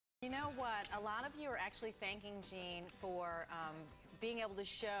You know what? A lot of you are actually thanking Jeanne for being able to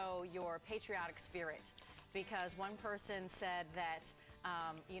show your patriotic spirit, because one person said that,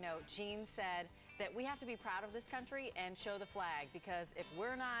 you know, Jeanne said that we have to be proud of this country and show the flag, because if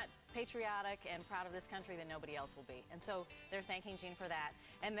we're not patriotic and proud of this country, then nobody else will be. And so they're thanking Jeanne for that.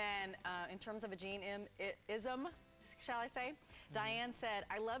 And then in terms of a Jeanne-ism, shall I say, Diane said,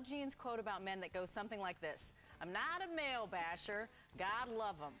 I love Jeanne's quote about men that goes something like this: I'm not a male basher. God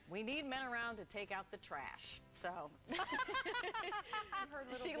love them. We need men around to take out the trash. So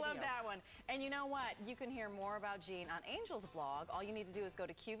she loved that one. And you know what? You can hear more about Jeanne on Angel's blog. All you need to do is go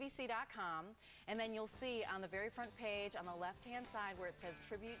to QVC.com, and then you'll see on the very front page on the left-hand side where it says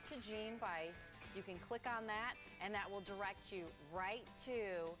Tribute to Jeanne Bice. You can click on that, and that will direct you right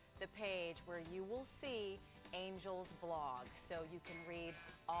to the page where you will see Angel's blog, so you can read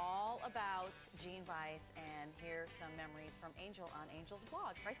all about Jeanne Bice and hear some memories from Angel on Angel's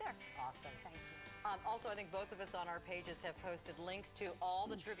blog right there. Awesome. Thank you. Also, I think both of us on our pages have posted links to all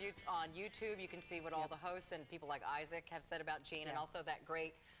the tributes on YouTube. You can see what all the hosts and people like Isaac have said about Jeanne, and also that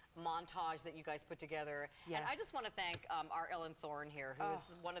great montage that you guys put together. And I just want to thank our Ellen Thorne here, who is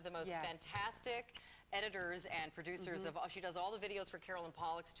one of the most fantastic editors and producers of, she does all the videos for Carolyn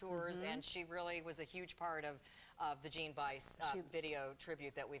Pollock's tours, and she really was a huge part of the Jeanne Bice video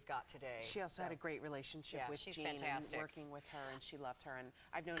tribute that we've got today. She also had a great relationship with Jeanne, fantastic. And working with her, and she loved her, and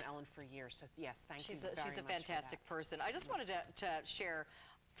I've known Ellen for years, so yes, thank you very much. She's a fantastic person. I just wanted to share,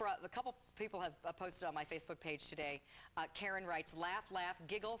 for a couple people have posted on my Facebook page today. Karen writes, laugh, laugh,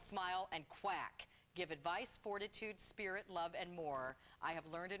 giggle, smile, and quack. Give advice, fortitude, spirit, love, and more. I have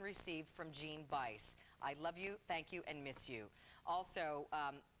learned and received from Jeanne Bice. I love you, thank you, and miss you. Also,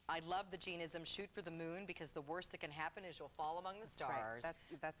 I love the Jeannism, shoot for the moon, because the worst that can happen is you'll fall among the stars.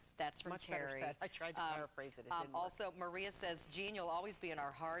 Right. That's from much Terry. Better said. I tried to paraphrase it. It didn't also, work. Maria says, Jeanne, you'll always be in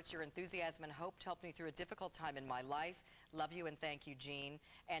our hearts. Your enthusiasm and hope helped me through a difficult time in my life. Love you and thank you, Jeanne.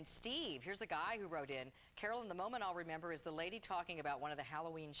 And Steve, here's a guy who wrote in, Carolyn, the moment I'll remember is the lady talking about one of the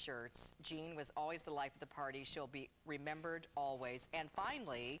Halloween shirts. Jeanne was always the life of the party. She'll be remembered always. And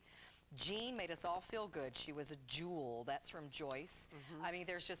finally, Jeanne made us all feel good. She was a jewel. That's from Joyce. I mean,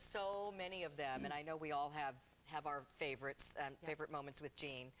 there's just so many of them, and I know we all have our favorites, favorite moments with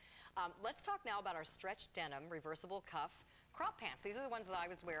Jeanne. Let's talk now about our stretch denim reversible cuff crop pants. These are the ones that I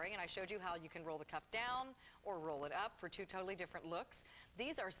was wearing, and I showed you how you can roll the cuff down or roll it up for two totally different looks.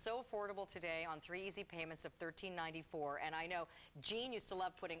 These are so affordable today on 3 easy payments of $13.94, and I know Jeanne used to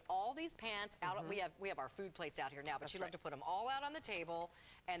love putting all these pants out. We have our food plates out here now, but she loved to put them all out on the table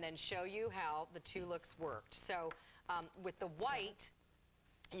and then show you how the two looks worked. So with the white,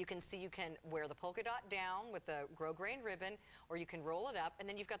 you can see you can wear the polka dot down with the grosgrain ribbon, or you can roll it up, and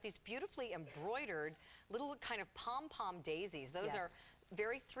then you've got these beautifully embroidered little kind of pom-pom daisies. Those are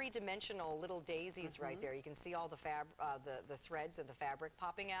very three-dimensional little daisies right there. You can see all the the threads of the fabric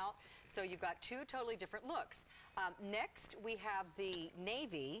popping out. So you've got two totally different looks. Next, we have the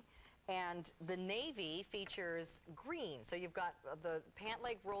navy. And the navy features green. So you've got the pant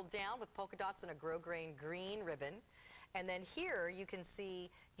leg rolled down with polka dots and a grosgrain green ribbon. And then here you can see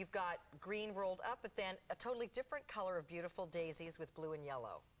you've got green rolled up, but then a totally different color of beautiful daisies with blue and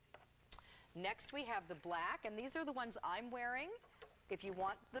yellow. Next we have the black, and these are the ones I'm wearing. If you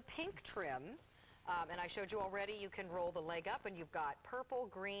want the pink trim, and I showed you already, you can roll the leg up, and you've got purple,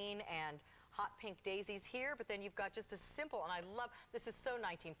 green, and hot pink daisies here, but then you've got just a simple, and I love, this is so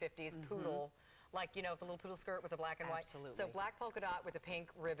 1950s poodle, like, you know, the little poodle skirt with the black and white. So black polka dot with a pink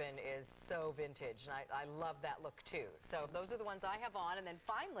ribbon is so vintage, and I love that look too. So those are the ones I have on, and then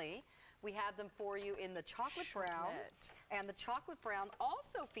finally, we have them for you in the chocolate brown, and the chocolate brown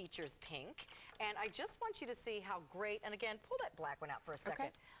also features pink, and I just want you to see how great, and again, pull that black one out for a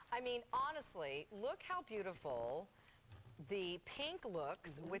second. I mean, honestly, look how beautiful the pink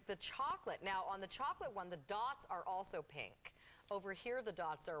looks with the chocolate. Now, on the chocolate one, the dots are also pink. Over here, the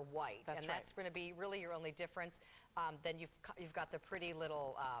dots are white, and that's going to be really your only difference. Then you've got the pretty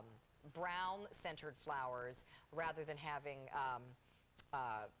little brown-centered flowers, rather than having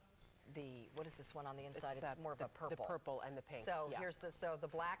what is this one on the inside? It's more of a purple. The purple and the pink. So here's so the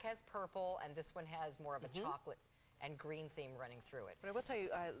black has purple, and this one has more of a chocolate and green theme running through it. But I will tell you,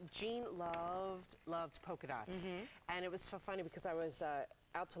 Jeanne loved polka dots. And it was so funny because I was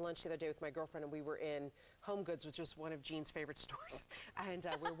out to lunch the other day with my girlfriend, and we were in Home Goods, which was one of Jeanne's favorite stores. And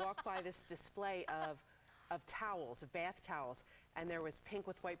we walked by this display of towels, of bath towels, and there was pink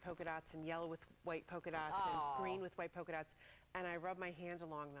with white polka dots and yellow with white polka dots and green with white polka dots. And I rubbed my hands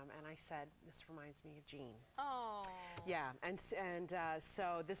along them, and I said, "This reminds me of Jeanne." Oh. Yeah, and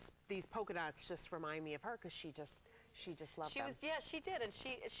so these polka dots just remind me of her, because she just, She just loved them. Yeah, she did, and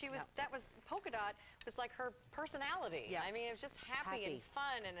she was, that was, polka dot was like her personality. Yeah. I mean, it was just happy and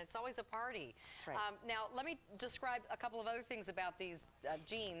fun, and it's always a party. That's right. Now, let me describe a couple of other things about these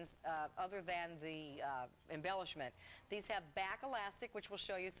jeans, other than the embellishment. These have back elastic, which we'll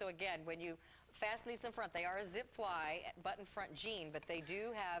show you. So again, when you fasten these in front, they are a zip fly button front jean, but they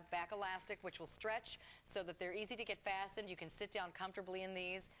do have back elastic, which will stretch so that they're easy to get fastened. You can sit down comfortably in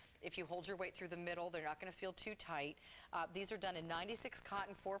these. If you hold your weight through the middle, they're not going to feel too tight. These are done in 96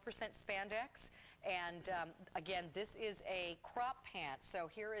 cotton, 4% spandex. And again, this is a crop pant. So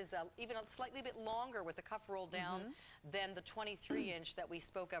here is even a slightly bit longer with the cuff rolled down than the 23-inch that we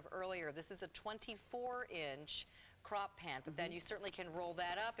spoke of earlier. This is a 24-inch crop pant, but then you certainly can roll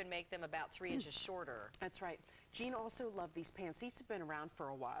that up and make them about 3 inches shorter. That's right. Jean also loved these pants. These have been around for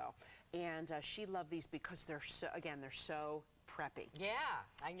a while, and she loved these because they're so, again, they're so preppy. Yeah,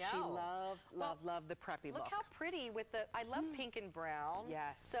 I know. She loved the preppy look. Look how pretty with the, I love pink and brown.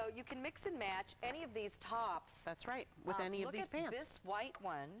 Yes. So you can mix and match any of these tops. That's right, with any of these pants. Look at this white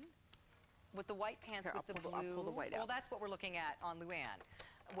one with the white pants with the blue. I'll pull the white out. Well, that's what we're looking at on Luann.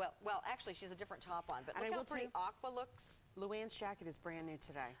 Well, actually, she's a different top on, but look how pretty aqua looks. Luann's jacket is brand new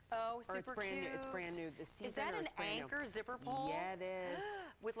today. Oh, super it's brand cute. New. It's brand new this season. Is that an anchor zipper pull? Yeah, it is.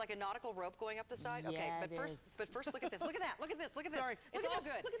 With like a nautical rope going up the side? Yeah, okay, but first look at this. Look at that. Look at this. Look at this. Sorry. It's all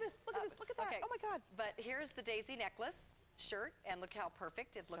good. Look at this. Look at this. Look at that. Okay. Oh my God. But here's the daisy necklace shirt, and look how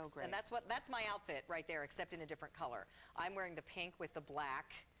perfect it looks. So great. And that's my outfit right there, except in a different color. I'm wearing the pink with the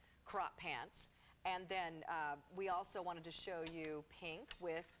black crop pants. And then we also wanted to show you pink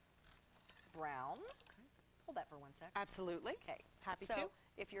with brown. Hold that for 1 sec. Absolutely. Okay. Happy so to.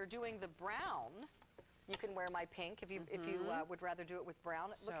 If you're doing the brown, you can wear my pink if you would rather do it with brown.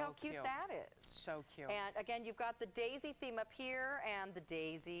 Look how cute that is. So cute. And again, you've got the daisy theme up here and the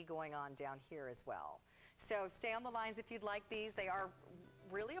daisy going on down here as well. So stay on the lines if you'd like these. They are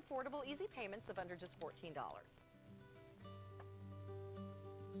really affordable, easy payments of under just $14.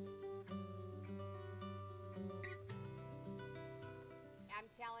 I'm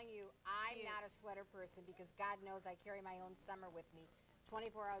telling you, I'm not a sweater person because God knows I carry my own summer with me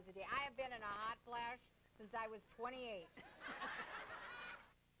 24 hours a day. I have been in a hot flash since I was 28.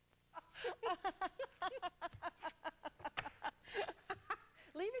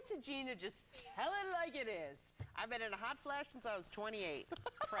 Leave it to Jean to just tell it like it is. I've been in a hot flash since I was 28.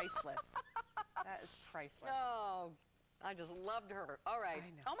 Priceless. That is priceless. Oh, I just loved her. All right.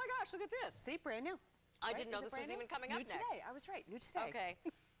 I know. Oh my gosh, look at this. See, brand new. I didn't know this was even coming up next. next. Today. I was right. New today. Okay.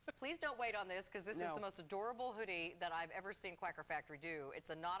 Please don't wait on this because this is the most adorable hoodie that I've ever seen Quacker Factory do.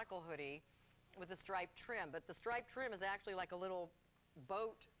 It's a nautical hoodie with a striped trim, but the striped trim is actually like a little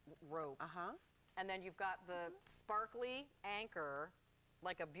boat rope. And then you've got the sparkly anchor,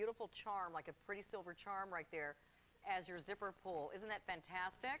 like a beautiful charm, like a pretty silver charm right there as your zipper pull. Isn't that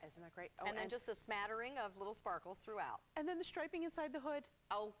fantastic? Isn't that great? Oh, and then just a smattering of little sparkles throughout. And then the striping inside the hood.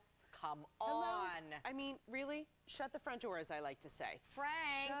 Oh, come Hello? on. I mean, really? Shut the front door, as I like to say.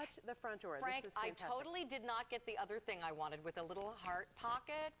 Frank. Shut the front door. Frank, this is I fantastic. totally did not get the other thing I wanted with a little heart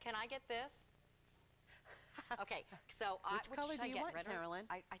pocket. Can I get this? Okay, so which color do you want, Carolyn?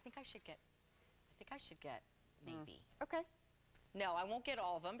 I think I should get navy. Okay. No, I won't get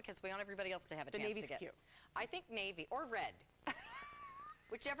all of them because we want everybody else to have a chance to get. The navy's cute. I think navy or red.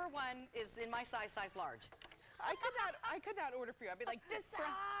 Whichever one is in my size large. I could not order for you. I'd be like,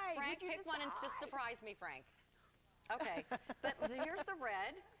 decide. Frank, pick one and just surprise me, Frank. Okay, but here's the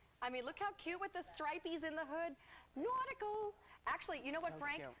red. I mean, look how cute with the stripies in the hood. Nautical. Actually, you know what,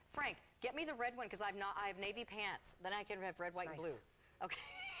 Frank? Cute. Frank, get me the red one because I have navy pants. Then I can have red, white, and blue. Okay.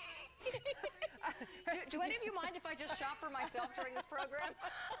 do any of you mind if I just shop for myself during this program?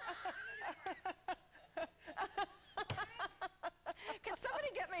 Can somebody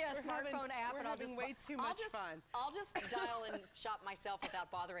get me a smartphone app and I'll just way too much fun. I'll just dial and shop myself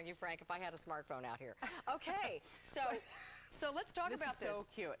without bothering you, Frank, if I had a smartphone out here. Okay, so let's talk about this. This is so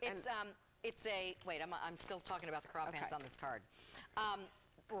cute. It's a wait. I'm still talking about the crop pants on this card.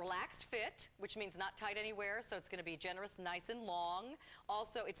 Relaxed fit, which means not tight anywhere, so it's going to be generous, nice and long.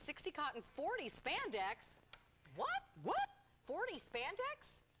 Also, it's 60 cotton, 40 spandex. What? 40 spandex?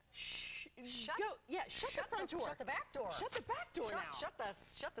 Shut the front door. Shut the back door. Shut the back door now.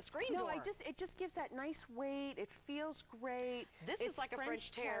 Shut the screen door. No, it just gives that nice weight. It feels great. This is like a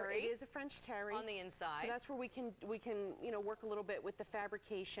French terry. It is a French terry on the inside. So that's where we can work a little bit with the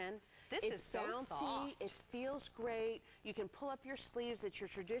fabrication. This is so bouncy. Soft. It feels great. You can pull up your sleeves. It's your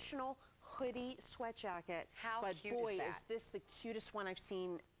traditional hoodie sweat jacket. How cute boy, is that? Is this the cutest one I've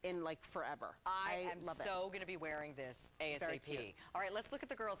seen in like forever. I am love so going to be wearing this ASAP. All right, let's look at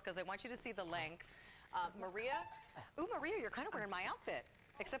the girls because I want you to see the length Maria, ooh, Maria, you're kind of wearing my outfit.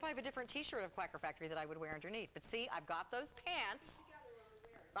 Except I have a different T-shirt of Quacker Factory that I would wear underneath. But see, I've got those pants.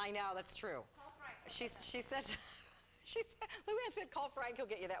 I know, that's true. She said, Luann said, call Frank, he'll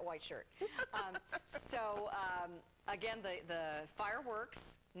get you that white shirt. Again, the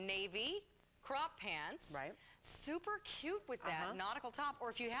fireworks, navy, crop pants. Right. Super cute with that nautical top.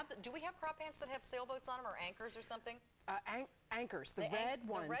 Or if you have, do we have crop pants that have sailboats on them or anchors or something? Anchors. The red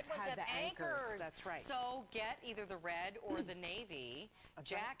ones have the anchors. That's right. So get either the red or the navy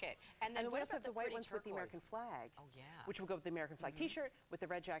jacket. And then we also have the white ones turquoise? with the American flag. Oh, yeah. Which will go with the American flag T-shirt, with the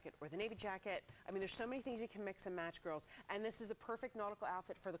red jacket or the navy jacket. I mean, there's so many things you can mix and match, girls. And this is the perfect nautical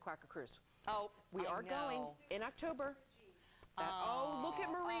outfit for the Quacker Cruise. Oh, we are going in October. Oh, look at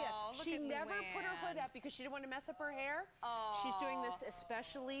Maria. She never put her hood up because she didn't want to mess up her hair. She's doing this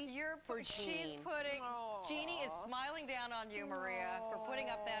especially for Jeanne. She's putting, Jeannie is smiling down on you, Maria, for putting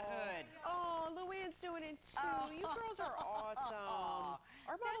up that hood. Oh, Luann's doing it too. You girls are awesome.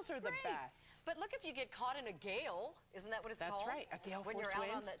 Our models are the best. But look, if you get caught in a gale, isn't that what it's called? That's right, a gale force wind. When you're out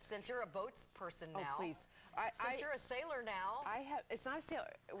on wind. that, since you're a boats person now. Oh, please. Since you're a sailor now. It's not a sail.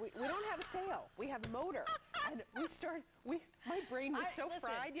 We don't have a sail. We have a motor. And my brain was so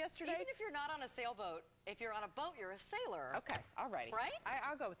fried yesterday. Even if you're not on a sailboat, if you're on a boat, you're a sailor. Okay, all righty. Right?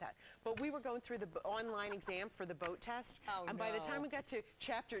 I'll go with that. But we were going through the online exam for the boat test. Oh, and by the time we got to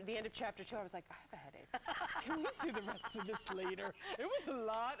the end of chapter 2, I was like, I have a headache. Can we do the rest of this later? It was a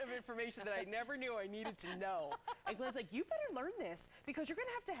lot of information that I never knew I needed to know. And Glenn's like, you better learn this because you're going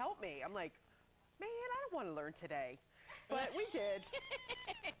to have to help me. I'm like, man, I don't want to learn today. But we did.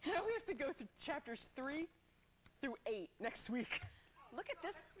 Now we have to go through chapters 3 through 8 next week. Look at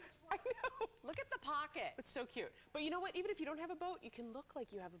this. I know. Look at the pocket. It's so cute. But you know what? Even if you don't have a boat, you can look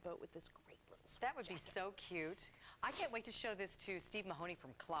like you have a boat with this great little That would be so cute. I can't wait to show this to Steve Mahoney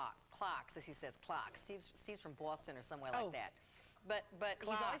from Clocks, as he says, Clocks. Steve's from Boston or somewhere like that. But he's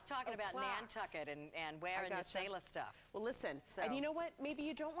always talking about Nantucket and wearing the sailor stuff. Well, listen, and you know what? Maybe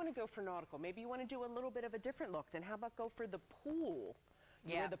you don't want to go for nautical. Maybe you want to do a little bit of a different look. Then how about go for the pool?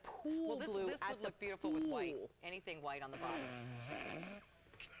 Yeah. The pool this blue would look beautiful with white. Anything white on the bottom.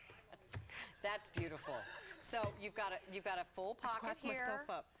 That's beautiful. So you've got a full pocket here. Myself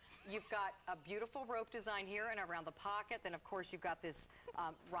up. You've got a beautiful rope design here and around the pocket. Then, of course, you've got this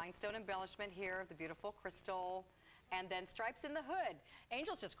rhinestone embellishment here, the beautiful crystal, and then stripes in the hood.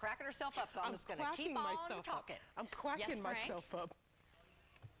 Angel's just cracking herself up, so I'm just going to keep on talking. I'm quacking myself up.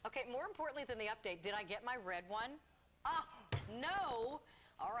 Okay, more importantly than the update, did I get my red one? Ah, no.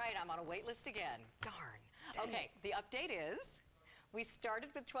 All right, I'm on a wait list again. Darn. Okay, the update is we started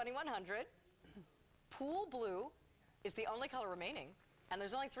with 2100. Pool blue is the only color remaining, and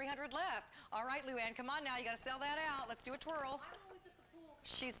there's only 300 left. All right, Luann, come on now. You got to sell that out. Let's do a twirl. I'm always at the pool.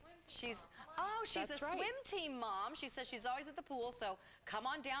 She's a swim team mom. She says she's always at the pool, so come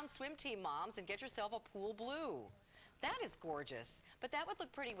on down, swim team moms, and get yourself a pool blue. That is gorgeous. But that would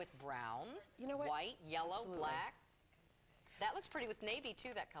look pretty with brown, white, yellow, black. That looks pretty with navy,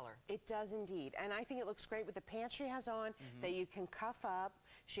 too, that color. It does indeed. And I think it looks great with the pants she has on that you can cuff up.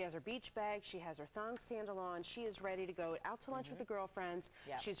 She has her beach bag. She has her thong sandal on. She is ready to go out to lunch with the girlfriends.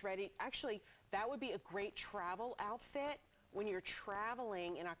 Yep. She's ready. Actually, that would be a great travel outfit when you're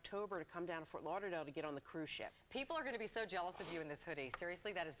traveling in October to come down to Fort Lauderdale to get on the cruise ship. People are going to be so jealous of you in this hoodie.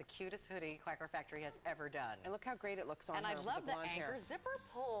 Seriously, that is the cutest hoodie Quacker Factory has ever done. And look how great it looks on her. And I love the hair. anchor zipper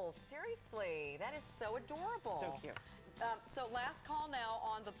pull. Seriously, that is so adorable. So cute. So last call now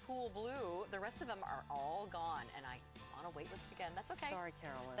on the pool blue. The rest of them are all gone, and I'm on a wait list again. That's okay. Sorry,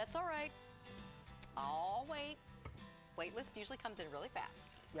 Carolyn. That's all right. I'll wait. Wait list usually comes in really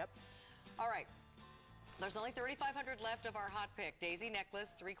fast. Yep. All right. There's only 3,500 left of our hot pick. Daisy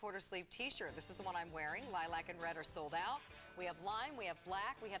necklace, 3/4 sleeve t-shirt. This is the one I'm wearing. Lilac and red are sold out. We have lime, we have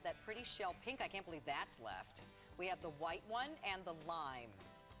black, we have that pretty shell pink. I can't believe that's left. We have the white one and the lime.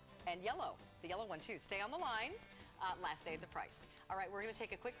 And yellow, the yellow one too. Stay on the lines. Last day of the price. All right, we're going to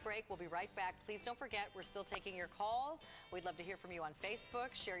take a quick break. We'll be right back. Please don't forget, we're still taking your calls. We'd love to hear from you on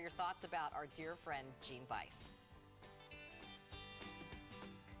Facebook. Share your thoughts about our dear friend, Jeanne Bice.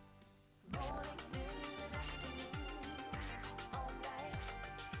 Morning, noon, and afternoon, all night,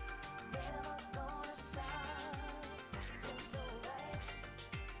 never gonna stop, feels so right,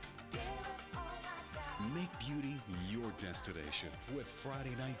 give it all I got. Make beauty your destination with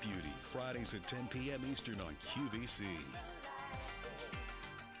Friday Night Beauty, Fridays at 10 p.m. Eastern on QVC.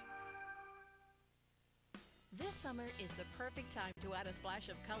 This summer is the perfect time to add a splash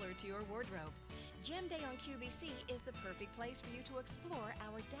of color to your wardrobe. Gem Day on QVC is the perfect place for you to explore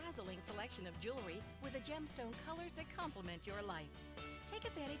our dazzling selection of jewelry with the gemstone colors that complement your life. Take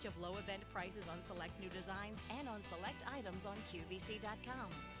advantage of low event prices on select new designs and on select items on QVC.com.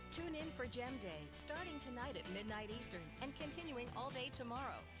 Tune in for Gem Day, starting tonight at midnight Eastern and continuing all day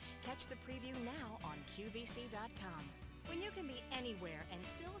tomorrow. Catch the preview now on QVC.com. When you can be anywhere and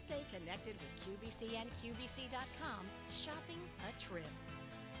still stay connected with QVC and QVC.com, shopping's a trip.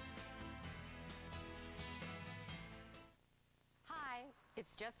 Hi,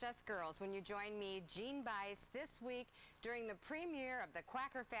 it's Just Us Girls when you join me, Jeanne Bice, this week during the premiere of the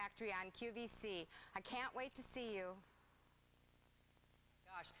Quacker Factory on QVC. I can't wait to see you.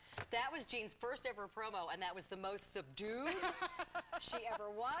 Gosh, that was Jeanne's first ever promo, and that was the most subdued she ever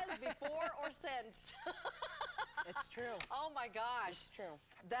was before or since. It's true. Oh my gosh. It's true.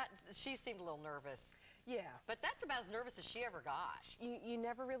 She seemed a little nervous. Yeah. But that's about as nervous as she ever got. You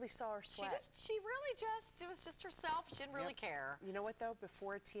never really saw her sweat. It was just herself. She didn't really care. You know what though?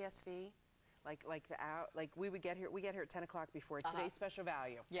 Before TSV, we get here at 10 o'clock before today's special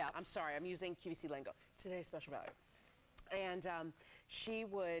value. Yeah. I'm sorry, I'm using QVC lingo. Today's special value. And she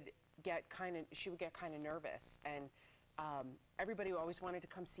would get kind of nervous, and everybody always wanted to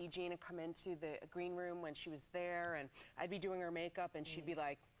come see Jeanne and come into the green room when she was there, and I'd be doing her makeup, and she'd be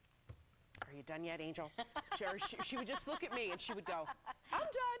like, "Are you done yet, Angel?" She would just look at me, and she would go, "I'm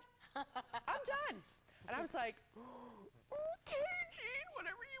done. I'm done." And I was like, "Okay, Jeanne,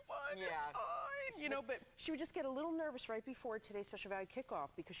 whatever you want is fine." You know, but she would just get a little nervous right before today's special value kickoff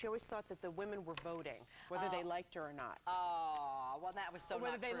because she always thought that the women were voting, whether they liked her or not. Oh, well, that was so or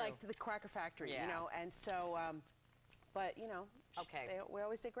whether not they true. liked the Quacker Factory, Yeah. you know, and so, but, you know, Okay. we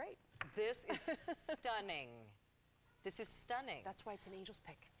always did great. This is stunning. This is stunning. That's why it's an Angel's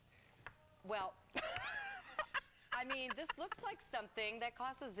pick. Well, I mean, this looks like something that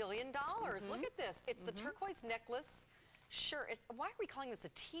costs $1 zillion. Look at this. It's the turquoise necklace. Sure. Why are we calling this a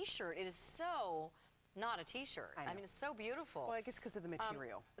T-shirt? It is so not a T-shirt. I mean, it's so beautiful. Well, I guess because of the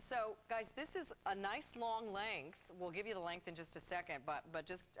material. So, guys, this is a nice long length. We'll give you the length in just a second, but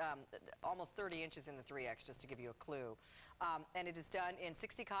just almost 30 inches in the 3X, just to give you a clue. And it is done in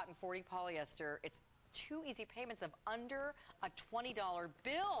 60 cotton, 40 polyester. It's 2 easy payments of under a $20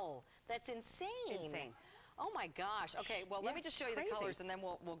 bill. That's insane. Insane. Oh my gosh. Okay, well, let me just show you crazy. the colors, and then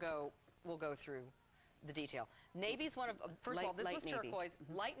we'll go through the detail. Navy's one of, first of all, this was light navy. turquoise.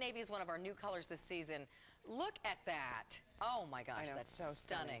 Light navy is one of our new colors this season. Look at that. Oh my gosh, know, that's so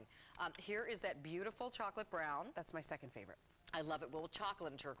stunning. Here is that beautiful chocolate brown. That's my second favorite. I love it. Well,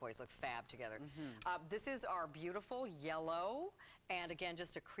 chocolate and turquoise look fab together. This is our beautiful yellow, and again,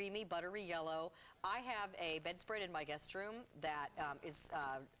 just a creamy, buttery yellow. I have a bedspread in my guest room that is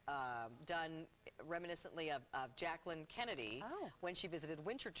done reminiscently of Jacqueline Kennedy when she visited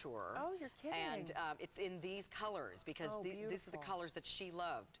Winter Tour. Oh, you're kidding. And it's in these colors because this is the colors that she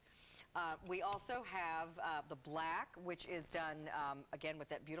loved. We also have the black, which is done, again, with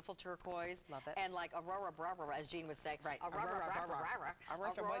that beautiful turquoise. Love it. And like Aurora Borealis, as Jeanne would say. Right. Aurora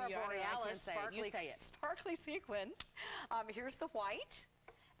Borealis, sparkly sequins. Here's the white.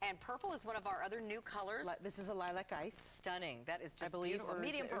 And purple is one of our other new colors. This is a lilac ice. Stunning. That is just I believe, beautiful. or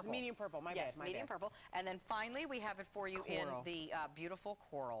Medium it was purple. medium purple. My yes, bad. medium purple. And then finally, we have it for you in the beautiful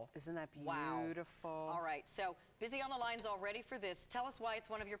coral. Isn't that Wow. beautiful? All right. So busy on the lines already for this. Tell us why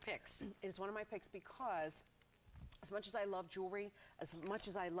it's one of your picks. It is one of my picks because as much as I love jewelry, as much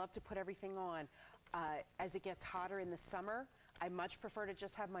as I love to put everything on, as it gets hotter in the summer, I much prefer to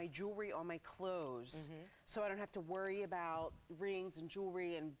just have my jewelry on my clothes so I don't have to worry about rings and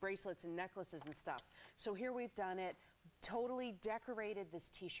jewelry and bracelets and necklaces and stuff. So here we've done it, totally decorated this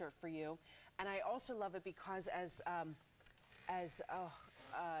t-shirt for you. And I also love it because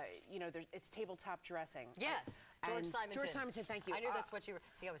you know, it's tabletop dressing. Yes. George Simonton. George Simonton, thank you. I knew that's what you were.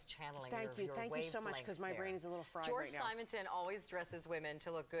 See, I was channeling Thank you so much wavelength because my there. brain is a little fried George right now. Simonton always dresses women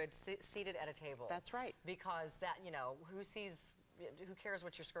to look good seated at a table. That's right. Because that, you know, who cares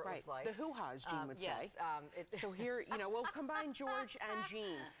what your skirt looks like? The hoo-has, Jeanne would say. Yes. So here, you know, we'll combine George and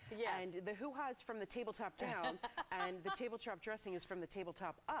Jeanne. Yes. And the hoo-has from the tabletop down, and the tabletop dressing is from the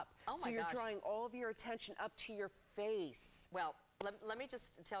tabletop up. Oh so my you're gosh. drawing all of your attention up to your face. Well, let me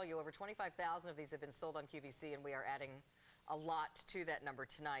just tell you, over 25,000 of these have been sold on QVC, and we are adding a lot to that number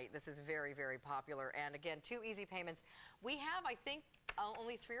tonight. This is very, very popular. And again, 2 easy payments. We have, I think,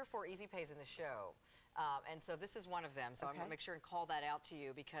 only 3 or 4 easy pays in the show. And so this is one of them. So I'm going to make sure and call that out to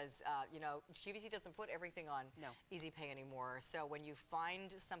you because, you know, QVC doesn't put everything on Easy Pay anymore. So when you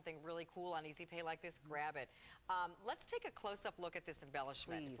find something really cool on Easy Pay like this, grab it. Let's take a close-up look at this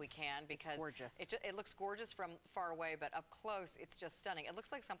embellishment if we can, because it looks gorgeous from far away, but up close, it's just stunning. It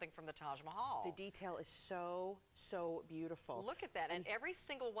looks like something from the Taj Mahal. The detail is so, so beautiful. Look at that. And every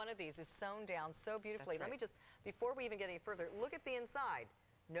single one of these is sewn down so beautifully. Let me just, before we even get any further, look at the inside.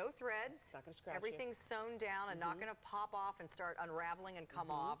 No threads. It's not going to scratch Everything's sewn down and not going to pop off and start unraveling and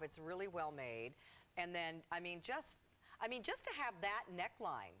come off. It's really well made. And then, I mean, just to have that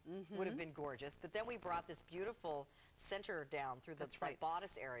neckline would have been gorgeous, but then we brought this beautiful center down through the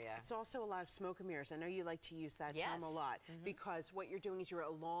bodice area. It's also a lot of smoke and mirrors. I know you like to use that term a lot because what you're doing is you're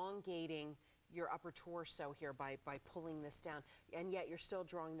elongating your upper torso here by pulling this down, and yet you're still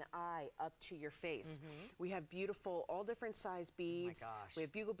drawing the eye up to your face. We have beautiful, all different size beads. Oh my gosh. We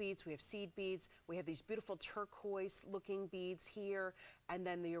have bugle beads, we have seed beads, we have these beautiful turquoise looking beads here, and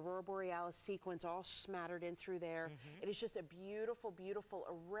then the Aurora Borealis sequins all smattered in through there. It is just a beautiful, beautiful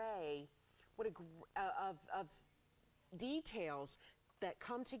array of details that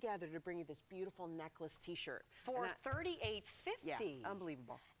come together to bring you this beautiful necklace t-shirt. For $38.50. Yeah,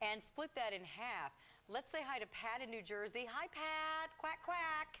 unbelievable. And split that in half. Let's say hi to Pat in New Jersey. Hi, Pat. Quack,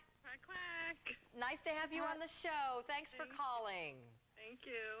 quack. Quack, quack. Nice to have you on the show. Thanks for calling. Thank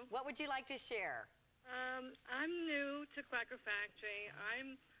you. What would you like to share? I'm new to Quacker Factory.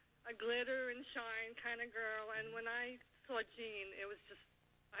 I'm a glitter and shine kind of girl, and when I saw Jeanne, it was just,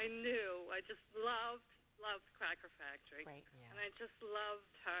 I knew. I just loved Quacker Factory. Right. And I just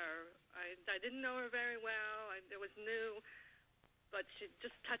loved her. I didn't know her very well. It was new, but she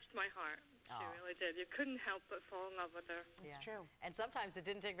just touched my heart. She really did. You couldn't help but fall in love with her. That's true. And sometimes it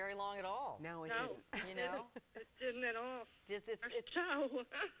didn't take very long at all. No, it didn't. You know? It didn't at all. It's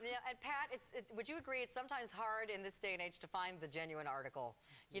yeah, and Pat, would you agree it's sometimes hard in this day and age to find the genuine article?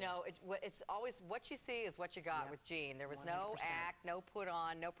 You know, it's always what you see is what you got with Jeanne. There was 100%. no act, no put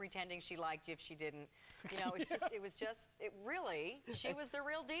on, no pretending she liked you if she didn't. You know, it really, she was the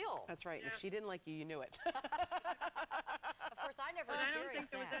real deal. That's right. If she didn't like you, you knew it. Of course, I never But I don't think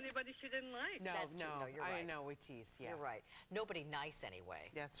experienced there was that. anybody she didn't like. No, That's true. No, you're right. I know, we tease, You're right. Nobody nice anyway.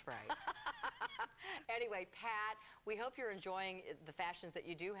 That's right. Anyway, Pat, we hope you're enjoying the fashions that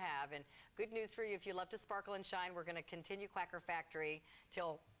you do have. And good news for you, if you love to sparkle and shine, we're going to continue Quacker Factory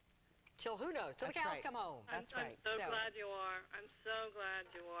till who knows, till the cows come home. That's right. I'm so glad you are. I'm so glad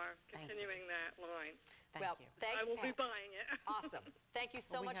you are continuing that line. Well, thanks, I will Pat. be buying it. Awesome. Thank you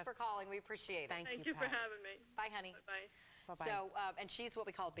so much for calling. We appreciate it. Thank you for having me. Bye, honey. Bye-bye. Bye-bye. So, and she's what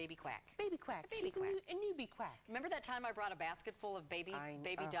we call Baby Quack. Baby Quack. Baby She's Quack. a newbie quack. Remember that time I brought a basket full of baby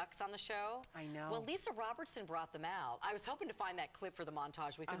ducks on the show? I know. Well, Lisa Robertson brought them out. I was hoping to find that clip for the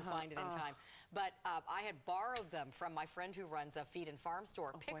montage. We couldn't find it in time. But I had borrowed them from my friend who runs a feed and farm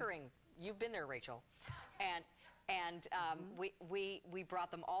store, Pickering. You've been there, Rachel. And we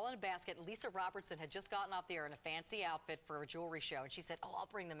brought them all in a basket. Lisa Robertson had just gotten off the air in a fancy outfit for a jewelry show, and she said, oh, I'll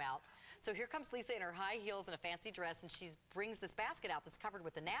bring them out. So here comes Lisa in her high heels and a fancy dress, and she brings this basket out that's covered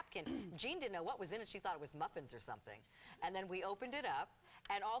with a napkin. Jeanne didn't know what was in it. She thought it was muffins or something. And then we opened it up,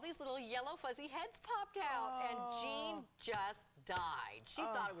 and all these little yellow fuzzy heads popped out, and Jeanne just died. She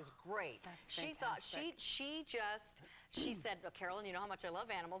thought it was great. That's she fantastic. thought she said, oh, Carolyn, you know how much I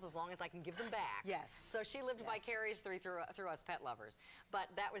love animals as long as I can give them back. Yes. So she lived vicariously through us pet lovers. But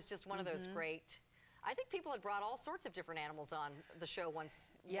that was just one of those great. I think people had brought all sorts of different animals on the show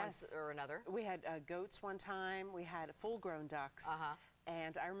once or another. We had goats one time. We had full-grown ducks.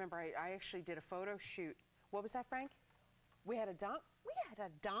 And I remember I actually did a photo shoot. What was that, Frank? We had a donkey?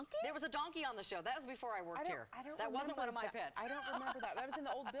 There was a donkey on the show. That was before I worked here. That wasn't one of my pets. I don't remember that. That was in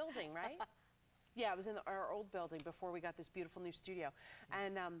the old building, right? Yeah, it was in our old building before we got this beautiful new studio.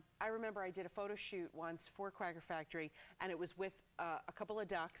 And I remember I did a photo shoot once for Quacker Factory, and it was with a couple of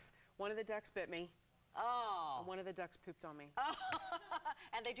ducks. One of the ducks bit me. Oh. And one of the ducks pooped on me.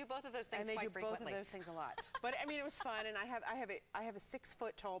 And they do both of those things and they quite do frequently. both of those things a lot. But I mean, it was fun, and I have a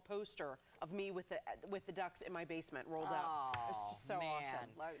 6-foot tall poster of me with the ducks in my basement rolled up. It's just so awesome.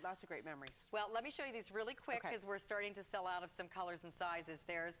 Lots of great memories. Well, let me show you these really quick because we're starting to sell out of some colors and sizes.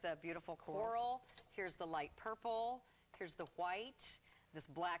 There's the beautiful coral. Here's the light purple. Here's the white. This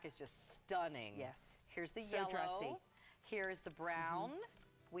black is just stunning. Yes. Here's the So yellow. dressy. Here's the brown.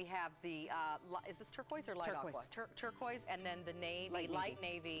 We have the, is this turquoise or light Turquoise. aqua? Turquoise, and then the navy, light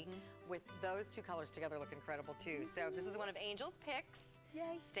navy. With those two colors together look incredible too. So this is one of Angel's picks.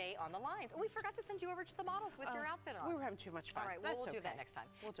 Yay. Stay on the lines. Oh, we forgot to send you over to the models with your outfit on. We were having too much fun. All right, well, we'll do that next time.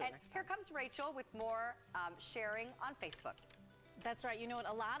 We'll do it next time. Here comes Rachel with more sharing on Facebook. That's right. You know what?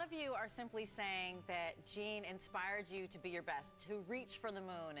 A lot of you are simply saying that Jeanne inspired you to be your best, to reach for the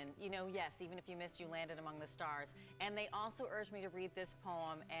moon. And, you know, yes, even if you missed, you landed among the stars. And they also urged me to read this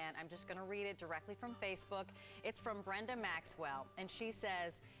poem, and I'm just going to read it directly from Facebook. It's from Brenda Maxwell, and she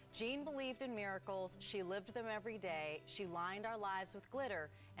says, Jeanne believed in miracles. She lived them every day. She lined our lives with glitter,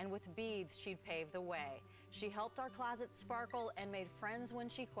 and with beads she'd pave the way. She helped our closets sparkle and made friends when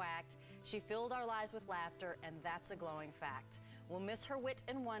she quacked. She filled our lives with laughter, and that's a glowing fact. We'll miss her wit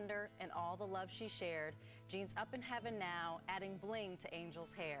and wonder and all the love she shared. Jeanne's up in heaven now, adding bling to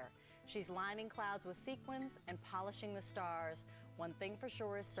Angel's hair. She's lining clouds with sequins and polishing the stars. One thing for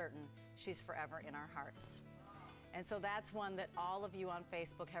sure is certain, she's forever in our hearts. And so that's one that all of you on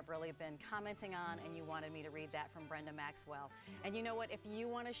Facebook have really been commenting on, and you wanted me to read that from Brenda Maxwell. And you know what? If you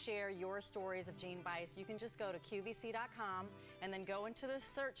want to share your stories of Jeanne Bice, you can just go to QVC.com and then go into the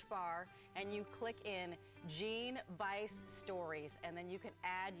search bar and you click in Jeanne Bice Stories, and then you can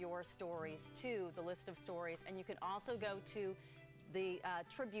add your stories to the list of stories. And you can also go to the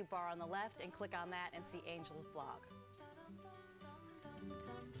tribute bar on the left and click on that and see Angel's blog.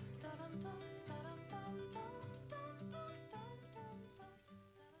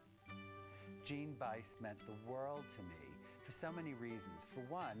 Jeanne Bice meant the world to me for so many reasons. For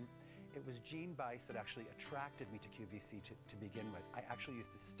one, it was Jeanne Bice that actually attracted me to QVC to begin with. I actually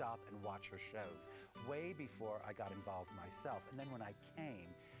used to stop and watch her shows way before I got involved myself. And then when I came,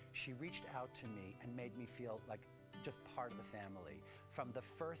 she reached out to me and made me feel like just part of the family. From the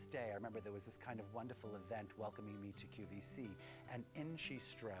first day, I remember there was this kind of wonderful event welcoming me to QVC, and in she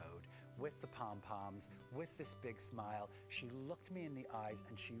strode with the pom-poms, with this big smile. She looked me in the eyes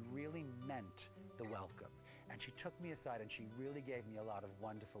and she really meant the welcome. And she took me aside and she really gave me a lot of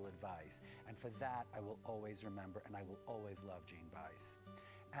wonderful advice. And for that, I will always remember, and I will always love Jeanne Bice.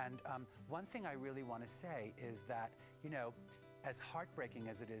 And one thing I really want to say is that, you know, as heartbreaking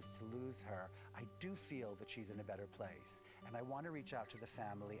as it is to lose her, I do feel that she's in a better place. And I want to reach out to the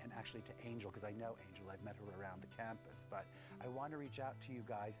family and actually to Angel, because I know Angel, I've met her around the campus, but I want to reach out to you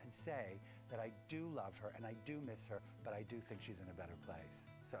guys and say that I do love her and I do miss her, but I do think she's in a better place.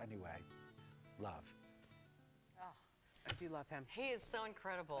 So anyway, love. Oh, I do love him. he is so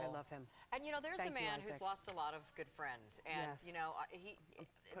incredible. I love him. And you know, there's Thank a you, man Isaac. who's lost a lot of good friends, and Yes. you know,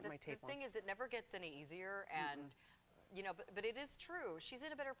 putting my tape the thing is, it never gets any easier, and you know, but it is true. She's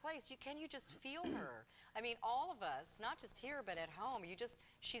in a better place. Can you just feel her? I mean, all of us, not just here, but at home,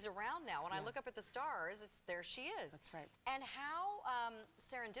 she's around now. When I look up at the stars, there she is. That's right. And how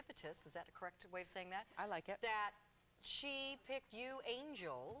serendipitous, is that a correct way of saying that? I like it. That she picked you,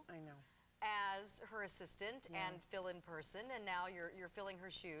 Angel, I know. as her assistant and fill-in person, and now you're filling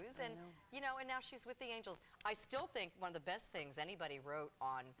her shoes, and you know, and now she's with the Angels. I still think one of the best things anybody wrote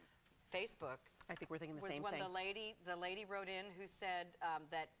on Facebook, I think we're thinking the was same when thing. the lady wrote in who said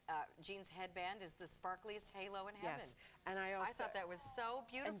that Jeanne's headband is the sparkliest halo in heaven. Yes, and I thought that was so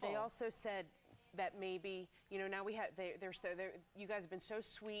beautiful. And they also said that maybe, you know, now we have, you guys have been so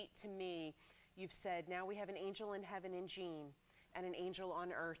sweet to me. You've said now we have an angel in heaven in Jeanne and an angel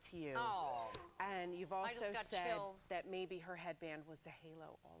on earth, you. Oh. And you've I also just got said chills. that maybe her headband was the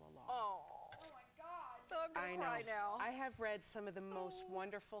halo all along. Oh. my God. So I'm I gonna cry know. now. I have read some of the most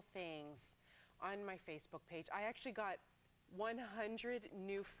wonderful things on my Facebook page. I actually got 100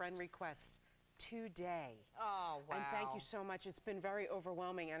 new friend requests today. Oh, wow. And thank you so much. It's been very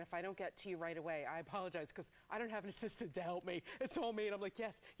overwhelming, and if I don't get to you right away, I apologize, because I don't have an assistant to help me. It's all me, and I'm like,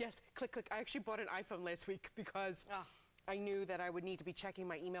 yes, yes, click, click. I actually bought an iPhone last week because I knew that I would need to be checking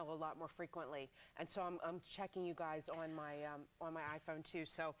my email a lot more frequently, and so I'm checking you guys on my iPhone too.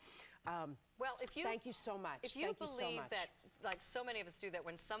 So, well, if you thank you so much. If you Thank you so believe much. that, like so many of us do, that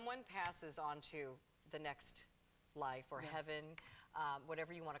when someone passes on to the next life or heaven,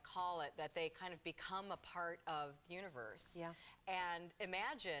 whatever you want to call it, that they kind of become a part of the universe. Yeah. And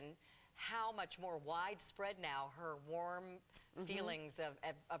imagine how much more widespread now her warm feelings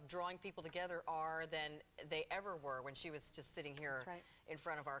of drawing people together are than they ever were when she was just sitting here That's right. in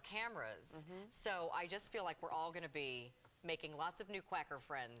front of our cameras. So I just feel like we're all going to be making lots of new Quacker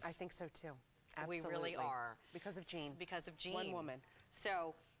friends. I think so too. Absolutely. We really are. Because of Jeanne. Because of Jeanne. One woman.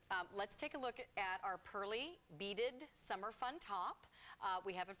 So let's take a look at our pearly beaded summer fun top.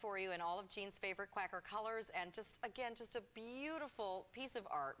 We have it for you in all of Jeanne's favorite Quacker colors, and just, again, just a beautiful piece of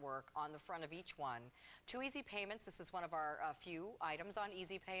artwork on the front of each one. 2 easy payments. This is one of our few items on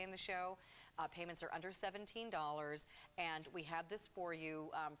Easy Pay in the show. Payments are under $17, and we have this for you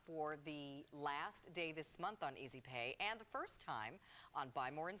for the last day this month on Easy Pay, and the first time on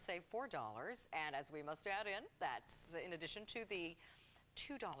Buy More and Save $4. And as we must add in, that's in addition to the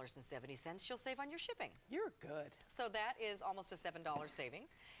 $2.70 you'll save on your shipping. You're good. So that is almost a $7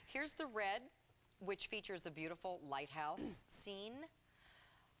 savings. Here's the red, which features a beautiful lighthouse scene.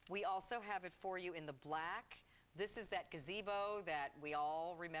 We also have it for you in the black. This is that gazebo that we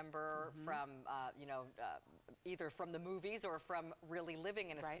all remember from, either from the movies or from really living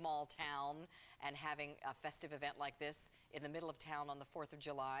in a small town and having a festive event like this in the middle of town on the 4th of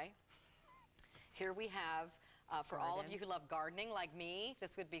July. Here we have, for all of you who love gardening like me,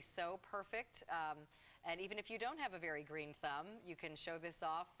 this would be so perfect. And even if you don't have a very green thumb, you can show this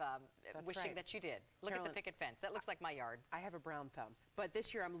off wishing that you did. Look Carolyn, at the picket fence. That looks like my yard. I have a brown thumb, but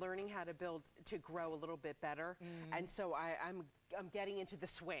this year I'm learning how to grow a little bit better, and so I'm getting into the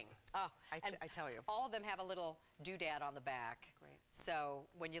swing. Oh, I tell you. All of them have a little doodad on the back. Great. So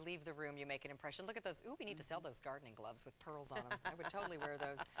when you leave the room, you make an impression. Look at those. Ooh, we need to sell those gardening gloves with pearls on them. I would totally wear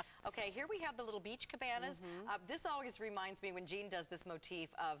those. Okay, here we have the little beach cabanas. This always reminds me when Jeanne does this motif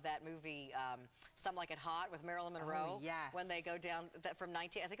of that movie, Some Like It Hot with Marilyn Monroe. Yes. When they go down, I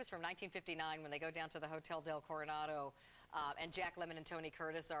think it was from 1959, when they go down to the Hotel del Coronado. And Jack Lemmon and Tony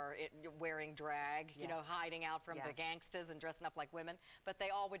Curtis are wearing drag, you know, hiding out from the gangsters and dressing up like women. But they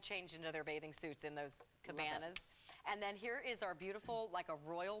all would change into their bathing suits in those cabanas. And then here is our beautiful, like a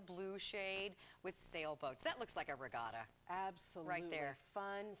royal blue shade with sailboats. That looks like a regatta. Absolutely. Right there.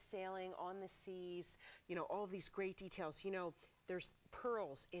 Fun sailing on the seas, you know, all these great details. You know, there's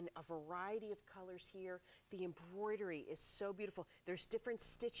pearls in a variety of colors here. The embroidery is so beautiful. There's different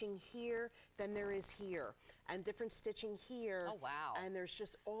stitching here than there is here, and different stitching here. Oh, wow. And there's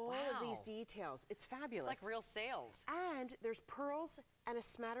just all of these details. It's fabulous. It's like real sails. And there's pearls and a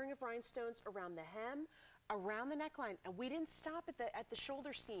smattering of rhinestones around the hem, around the neckline, and we didn't stop at the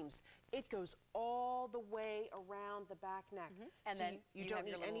shoulder seams. It goes all the way around the back neck. And so then you don't have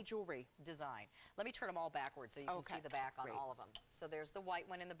your need any little jewelry. design. Let me turn them all backwards so you can see the back on all of them. So there's the white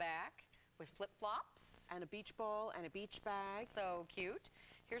one in the back with flip-flops. And a beach ball and a beach bag. So cute.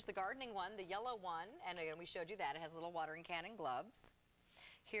 Here's the gardening one, the yellow one, and again, we showed you that. It has a little watering can and gloves.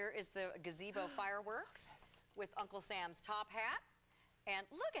 Here is the gazebo fireworks with Uncle Sam's top hat. And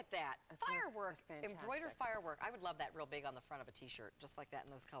look at that, firework, embroidered firework. I would love that real big on the front of a t-shirt, just like that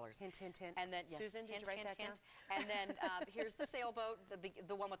in those colors. Hint, hint, hint. And then, Susan, did you write that down? And then here's the sailboat,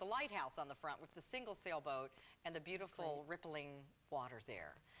 the one with the lighthouse on the front with the single sailboat and the beautiful rippling water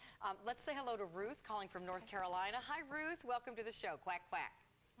there. Let's say hello to Ruth, calling from North Carolina. Hi, Ruth. Welcome to the show. Quack, quack.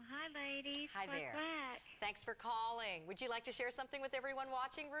 Well, hi, ladies. Hi quack, there. Quack. Thanks for calling. Would you like to share something with everyone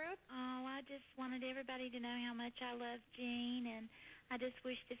watching, Ruth? Oh, I just wanted everybody to know how much I love Jeanne, and I just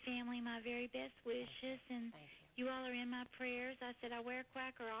wish the family my very best wishes, and you all are in my prayers. I said I wear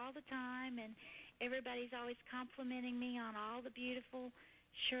Quacker all the time, and everybody's always complimenting me on all the beautiful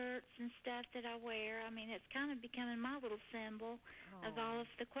shirts and stuff that I wear. I mean, it's kind of becoming my little symbol of all of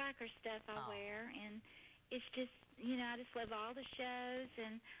the Quacker stuff I wear, and it's just, you know, I just love all the shows,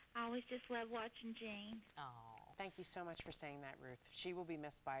 and I always just love watching Jeanne. Oh. Thank you so much for saying that, Ruth. She will be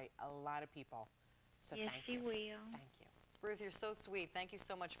missed by a lot of people, so yes, thank she you. will. Thank you. Ruth, you're so sweet. Thank you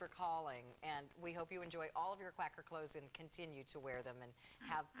so much for calling, and we hope you enjoy all of your Quacker clothes and continue to wear them and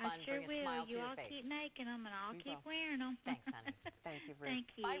have fun, I sure bring a smile will. to your You all face. keep making them, and I'll keep wearing them. Thanks, honey. Thank you, Ruth. Thank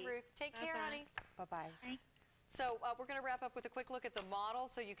you. Bye, Ruth. Take care, honey. Bye-bye. So we're going to wrap up with a quick look at the model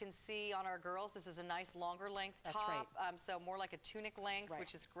so you can see on our girls. This is a nice longer length top. That's right. So more like a tunic length,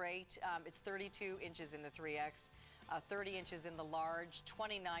 which is great. It's 32 inches in the 3X. 30 inches in the large,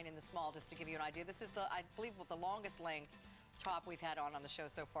 29 in the small, just to give you an idea. This is, I believe, the longest length top we've had on the show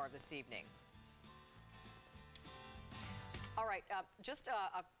so far this evening. All right, just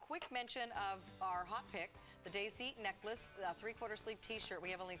a quick mention of our hot pick, the Daisy necklace, 3/4 sleeve t-shirt.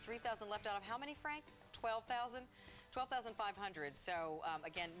 We have only 3,000 left out of how many, Frank? 12,000? 12,500. So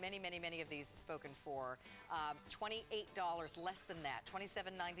again, many of these spoken for. $28 less than that,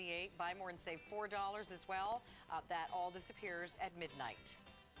 $27.98. Buy more and save $4 as well. That all disappears at midnight.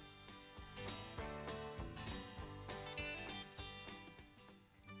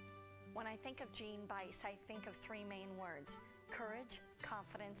 When I think of Jeanne Bice, I think of three main words: courage,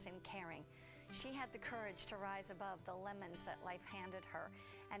 confidence, and caring. She had the courage to rise above the lemons that life handed her,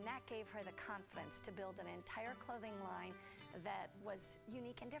 and that gave her the confidence to build an entire clothing line that was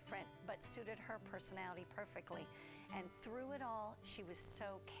unique and different, but suited her personality perfectly. And through it all, she was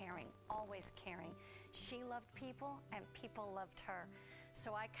so caring, always caring. She loved people, and people loved her.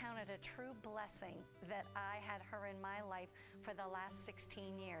 So I count it a true blessing that I had her in my life for the last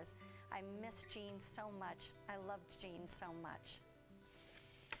 16 years. I miss Jeanne so much. I loved Jeanne so much.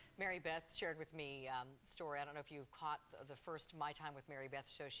 Mary Beth shared with me a story. I don't know if you caught the first My Time with Mary Beth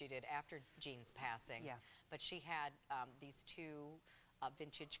show she did after Jeanne's passing. Yeah. But she had these two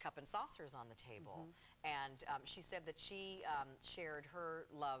vintage cup and saucers on the table. And she said that she shared her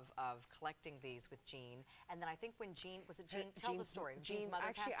love of collecting these with Jeanne. And then I think when Jeanne, was it Jeanne? Tell the story. Jeanne's mother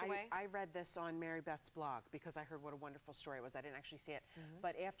actually, passed away? I read this on Mary Beth's blog because I heard what a wonderful story it was. I didn't actually see it.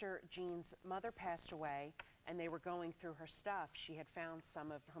 But after Jeanne's mother passed away and they were going through her stuff, she had found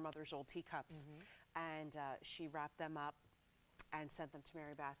some of her mother's old teacups. And she wrapped them up and sent them to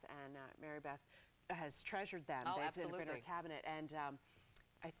Mary Beth. And Mary Beth has treasured them. Oh, They've been in her absolutely. cabinet. And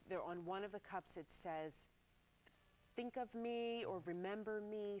they're on one of the cups it says, "Think of me" or "Remember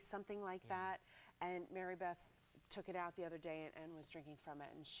me," something like that. And Mary Beth took it out the other day and was drinking from it,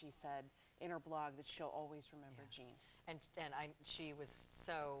 and she said in her blog that she'll always remember Jeanne. And she was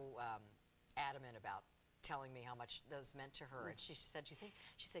so adamant about telling me how much those meant to her. And she said,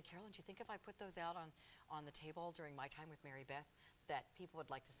 Carolyn, do you think if I put those out on the table during my time with Mary Beth that people would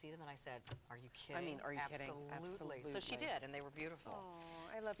like to see them? And I said, are you kidding? I mean, are you kidding? Absolutely. So she did, and they were beautiful.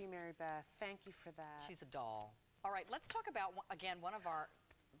 Oh, I love you, Mary Beth. Thank you for that. She's a doll. All right, let's talk about, again, one of our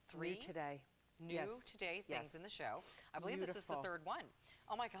three new today things in the show. I believe this is the third one.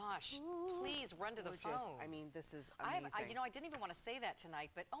 Oh my gosh, please run to the phone. I mean, this is amazing. I didn't even want to say that tonight,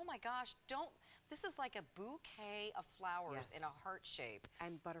 but oh my gosh, this is like a bouquet of flowers in a heart shape.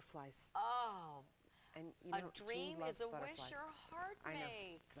 And butterflies. Oh, and a dream is a wish your heart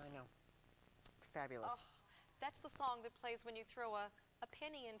makes. I know. Fabulous. Oh, that's the song that plays when you throw a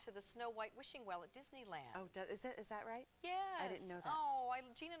penny into the Snow White wishing well at Disneyland. Oh, is that right? Yes. I didn't know that. Oh,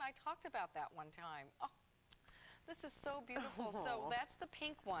 Jeanne and I talked about that one time. Oh, this is so beautiful. So that's the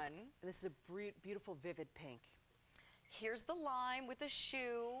pink one. And this is a beautiful, vivid pink. Here's the lime with the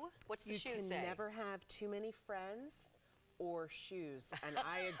shoe. What's the shoe say? You can never have too many friends or shoes, and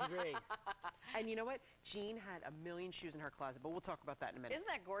I agree. And you know what? Jeanne had a million shoes in her closet, but we'll talk about that in a minute. Isn't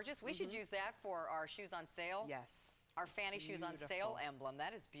that gorgeous? We should use that for our shoes on sale. Yes. Our Fanny Shoes on Sale emblem.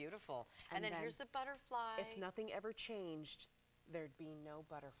 That is beautiful. And then here's the butterfly. If nothing ever changed, there'd be no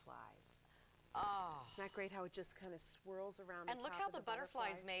butterflies. Oh. Isn't that great how it just kind of swirls around and the look top how of the butterfly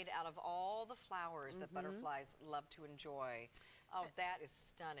is made out of all the flowers that butterflies love to enjoy. Oh, that is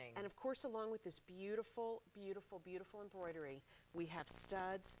stunning. And of course, along with this beautiful, beautiful, beautiful embroidery, we have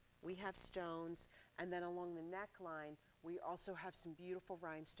studs, we have stones, and then along the neckline, we also have some beautiful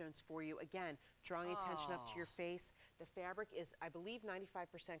rhinestones for you. Again, drawing attention up to your face. The fabric is, I believe,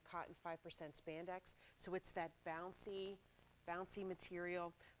 95% cotton, 5% spandex. So it's that bouncy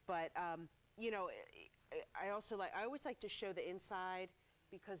material. But, you know, I always like to show the inside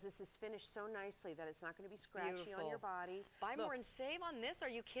because this is finished so nicely that it's not going to be scratchy on your body. Buy more and save on this? Are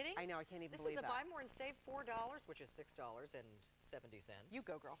you kidding? I know, I can't even believe that. This is a buy more and save $4, which is $6.70. You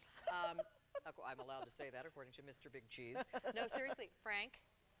go, girl. I'm allowed to say that according to Mr. Big Cheese. No, seriously, Frank,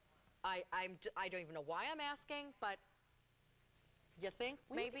 I don't even know why I'm asking, but you think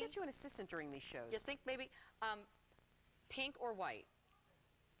we maybe? We need to get you an assistant during these shows. You think maybe pink or white?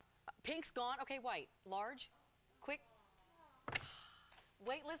 Pink's gone. Okay, white. Large, quick.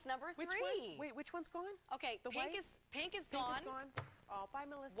 Wait list number 3. Wait, which one's gone? Okay, pink is gone. Oh, bye,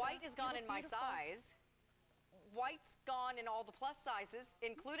 Melissa. White is gone in my size. White's gone in all the plus sizes,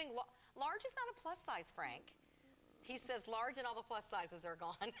 including large is not a plus size, Frank. He says large and all the plus sizes are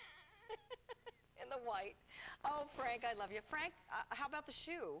gone in the white. Oh, Frank, I love you. Frank, how about the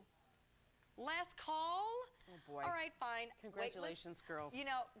shoe? Last call? Oh, boy. All right, fine. Congratulations, girls. You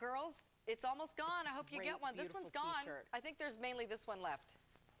know, girls, it's almost gone. I hope you get one. This one's gone. I think there's mainly this one left.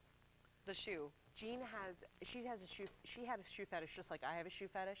 The shoe. Jeanne she had a shoe fetish just like I have a shoe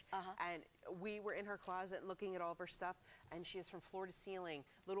fetish. And we were in her closet looking at all of her stuff, and she has from floor to ceiling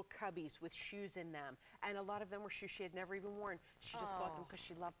little cubbies with shoes in them. And a lot of them were shoes she had never even worn. She just bought them because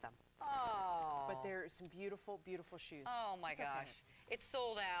she loved them. Oh. But they're some beautiful, beautiful shoes. Oh my gosh. It's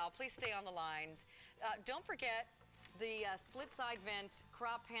sold out. Please stay on the lines. Don't forget the split side vent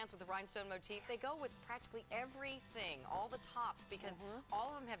crop pants with the rhinestone motif. They go with practically everything, all the tops, because all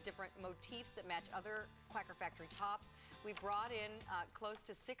of them have different motifs that match other Quacker Factory tops. We brought in close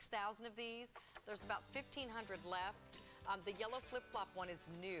to 6,000 of these. There's about 1,500 left. The yellow flip-flop one is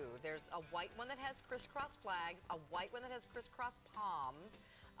new. There's a white one that has crisscross flags, a white one that has crisscross palms.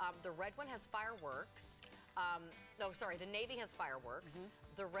 The red one has fireworks. The navy has fireworks.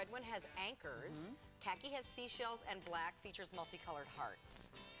 The red one has anchors. Khaki has seashells, and black features multicolored hearts.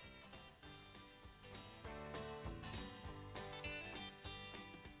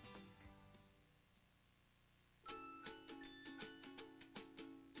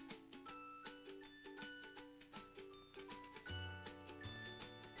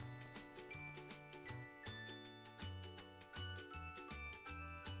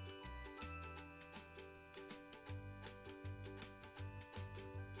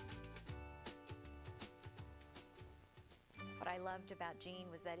 I loved about Jeanne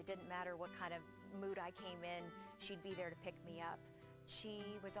was that it didn't matter what kind of mood I came in, she'd be there to pick me up. She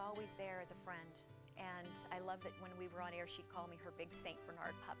was always there as a friend. And I love that when we were on air, she'd call me her big St.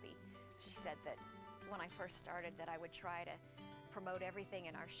 Bernard puppy. She said that when I first started that I would try to promote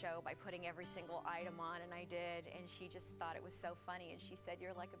everything in our show by putting every single item on, and I did, and she just thought it was so funny, and she said,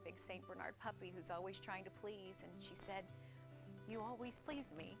 you're like a big St. Bernard puppy who's always trying to please, and she said, you always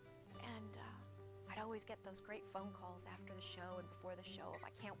pleased me. And I'd always get those great phone calls after the show and before the show of,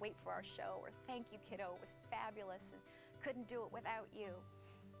 I can't wait for our show, or thank you, kiddo, it was fabulous, and couldn't do it without you.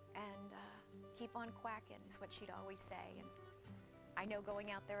 And keep on quacking is what she'd always say. And I know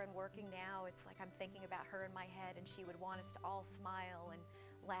going out there and working now, it's like I'm thinking about her in my head, and she would want us to all smile and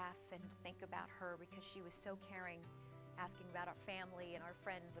laugh and think about her because she was so caring, asking about our family and our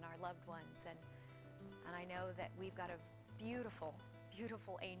friends and our loved ones. And I know that we've got a beautiful,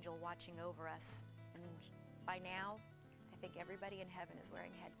 beautiful angel watching over us. And by now, I think everybody in heaven is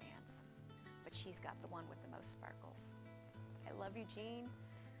wearing headbands, but she's got the one with the most sparkles. I love you, Jeanne.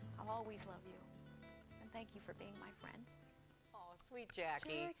 I'll always love you. And thank you for being my friend. Oh, sweet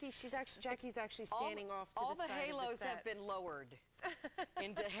Jackie. Jackie's actually standing off to all the the side halos of the set. have been lowered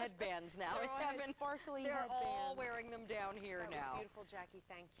into headbands now. They're all sparkly They're all headbands. wearing them down here That now. was beautiful, Jackie.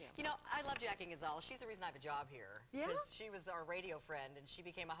 Thank you. You know, I love Jackie Gonzalez. She's the reason I have a job here. Yeah? Because she was our radio friend, and she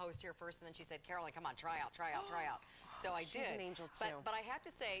became a host here first, and then she said, Carolyn, come on, try out, try out, try out. So I She's did. an angel, too. But I have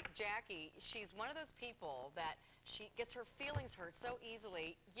to say, Jackie, she's one of those people that she gets her feelings hurt so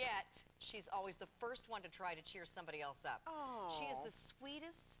easily, yet she's always the first one to try to cheer somebody else up. She is the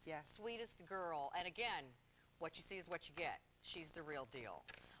sweetest, sweetest girl. And again, what you see is what you get. She's the real deal.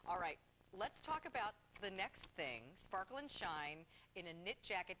 All right, let's talk about the next thing, Sparkle and Shine in a knit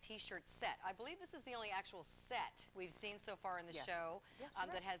jacket t-shirt set. I believe this is the only actual set we've seen so far in the show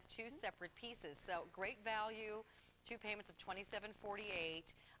that has two separate pieces. So great value, 2 payments of $27.48.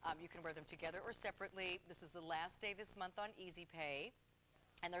 You can wear them together or separately. This is the last day this month on Easy Pay.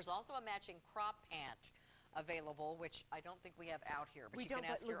 And there's also a matching crop pant available, which I don't think we have out here, but you can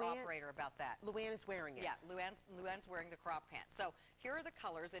ask your operator about that. Luann is wearing it. Yeah, Luann's wearing the crop pant. So here are the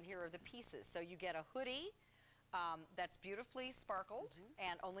colors and here are the pieces. So you get a hoodie that's beautifully sparkled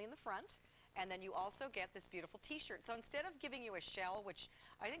and only in the front. And then you also get this beautiful t-shirt. So instead of giving you a shell, which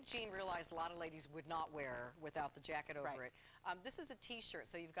I think Jeanne realized a lot of ladies would not wear without the jacket over it, this is a t-shirt.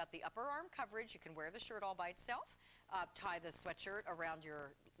 So you've got the upper arm coverage. You can wear the shirt all by itself, tie the sweatshirt around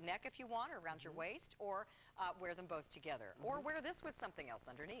your neck if you want, or around your waist, or wear them both together. Or wear this with something else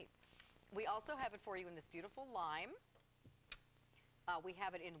underneath. We also have it for you in this beautiful lime. We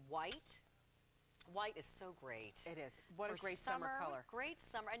have it in white. White is so great. It is. What a great summer color. Great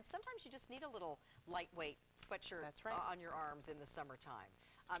summer. And sometimes you just need a little lightweight sweatshirt on your arms in the summertime.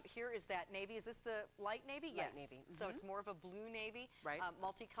 Here is that navy. Is this the light navy? Light Yes. navy. So it's more of a blue navy. Right.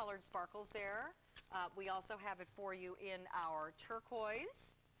 Multicolored sparkles there. We also have it for you in our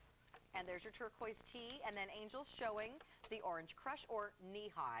turquoise. And there's your turquoise tee. And then Angel's showing the orange crush or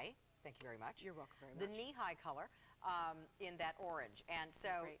knee-high. Thank you very much. You're welcome very much. The knee-high color. In that orange, and so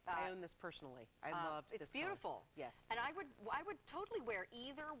I own this personally. I loved this. It's beautiful. Color. Yes, and I would totally wear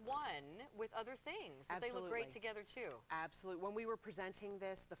either one with other things. But they look great together too. Absolutely. When we were presenting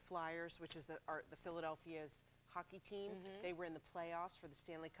this, the Flyers, which is the Philadelphia's hockey team, they were in the playoffs for the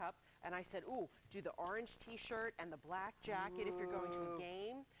Stanley Cup, and I said, "Ooh, do the orange T-shirt and the black jacket if you're going to a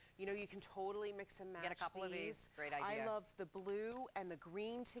game." You know, you can totally mix and match. Get a couple of these. Great idea. I love the blue and the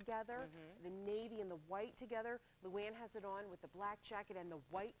green together, the navy and the white together. Luann has it on with the black jacket and the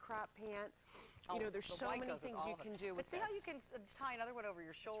white crop pant. You know, there's so many things you can do with this. But see how you can tie another one over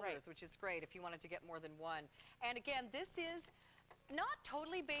your shoulders, which is great if you wanted to get more than one. And again, this is not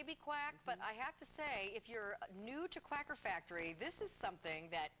totally baby quack, but I have to say, if you're new to Quacker Factory, this is something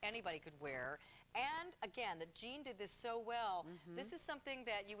that anybody could wear. And again, that Jeanne did this so well. This is something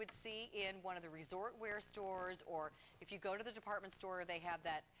that you would see in one of the resort wear stores, or if you go to the department store, they have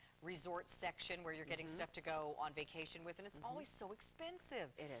that resort section where you're getting stuff to go on vacation with, and it's always so expensive.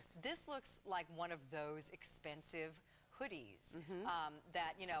 It is. This looks like one of those expensive hoodies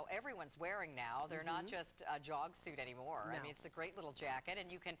that, you know, everyone's wearing now. They're not just a jog suit anymore. No. I mean, it's a great little jacket, and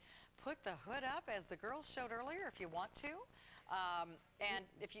you can put the hood up, as the girls showed earlier, if you want to. And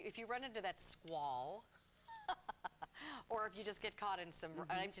if you run into that squall, or if you just get caught in some,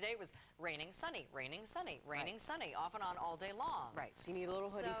 I mean, today it was raining, sunny, raining, sunny, raining, sunny, off and on all day long. Right, so you need a little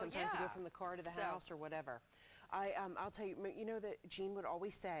hoodie sometimes to go from the car to the house or whatever. I'll tell you, you know that Jeanne would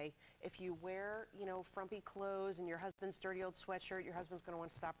always say, if you wear, you know, frumpy clothes and your husband's dirty old sweatshirt, your husband's going to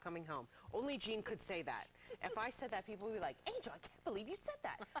want to stop coming home. Only Jeanne could say that. If I said that, people would be like, Angel, I can't believe you said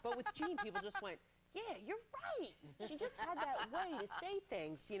that. But with Jeanne, people just went, Yeah, you're right. She just had that way to say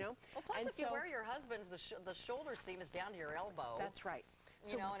things, you know. Well, plus and if you wear your husband's, the shoulder seam is down to your elbow. That's right.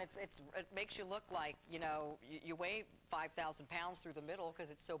 You know, and it makes you look like, you know, you weigh 5,000 pounds through the middle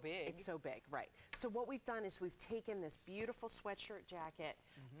because it's so big. It's so big, right. So what we've done is we've taken this beautiful sweatshirt jacket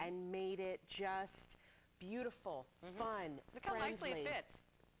and made it just beautiful, fun, Look how nicely it friendly. fits.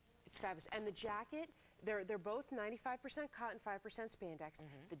 It's fabulous. And the jacket, they're both 95% cotton, 5% spandex.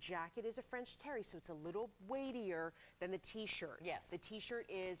 The jacket is a French terry, so it's a little weightier than the T-shirt. Yes. The T-shirt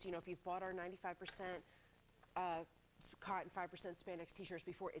is, you know, if you've bought our 95% cotton, 5% spandex T-shirts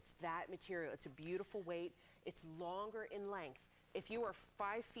before, it's that material. It's a beautiful weight. It's longer in length. If you are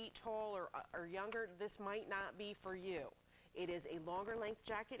 5 feet tall or younger, this might not be for you. It is a longer length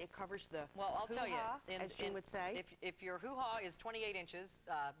jacket. It covers the Well, I'll tell you, as Jeanne would say. if your hoo-ha is 28 inches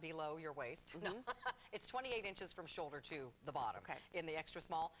below your waist, no, it's 28 inches from shoulder to the bottom in the extra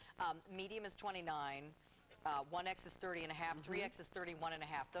small. Medium is 29. 1X is 30 and a half, 3X is 31 and a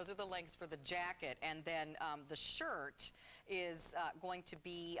half. Those are the lengths for the jacket, and then the shirt is going to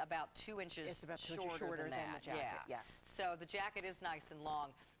be about 2 inches, It's about 2 inches shorter than that. the jacket, Yeah. yes. So the jacket is nice and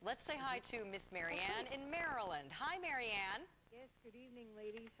long. Let's say hi to Miss Marianne in Maryland. Hi, Marianne. Yes, good evening,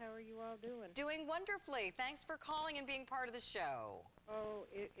 ladies. How are you all doing? Doing wonderfully. Thanks for calling and being part of the show. Oh,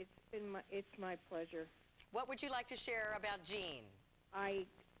 it's my pleasure. What would you like to share about Jeanne? I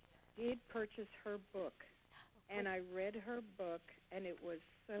did purchase her book, and I read her book, and it was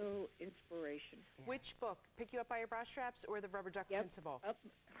so inspirational. Which book? Pick You Up by Your Bra Straps or The Rubber Duck Principle?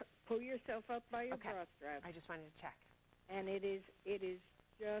 Pull Yourself Up by Your Bra Straps. I just wanted to check. And it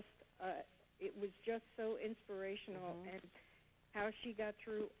was just so inspirational, and how she got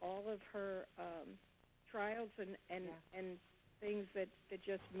through all of her trials and things that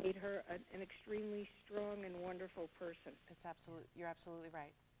just made her an extremely strong and wonderful person. You're absolutely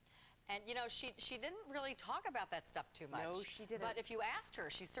right. And, you know, she didn't really talk about that stuff too much. No, she didn't. But if you asked her,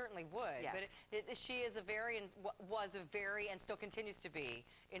 she certainly would. Yes. But she is was a very, and still continues to be,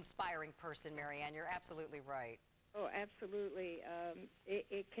 inspiring person, Marianne. You're absolutely right. Oh, absolutely.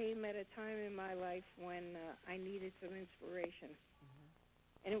 It came at a time in my life when I needed some inspiration.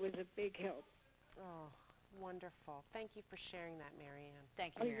 And it was a big help. Oh, wonderful. Thank you for sharing that, Marianne.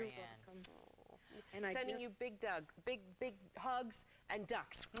 Thank you, You're Marianne. welcome. Oh. And I Sending just- you big hugs and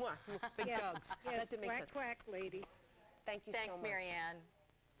ducks. Mwah. Big hugs. Yeah, That didn't make quack, sense. quack, lady. Thank you Thanks, so much. Marianne.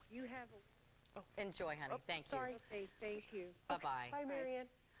 You have Enjoy, honey. Thank sorry. you. Okay, thank you. Bye-bye. Bye, Marianne.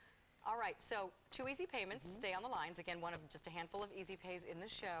 All right, so 2 easy payments. Stay on the lines. Again, one of just a handful of easy pays in the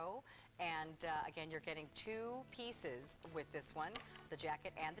show. And again, you're getting 2 pieces with this one, the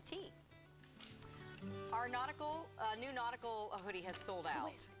jacket and the tee. Our new nautical hoodie has sold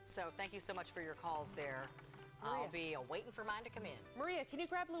out. So thank you so much for your calls there. I'll be waiting for mine to come in. Maria, can you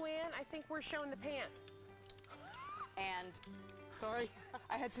grab Luann? I think we're showing the pant. And sorry,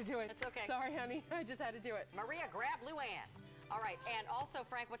 I had to do it. It's okay. Sorry, honey. I just had to do it. Maria, grab Luann. All right, and also,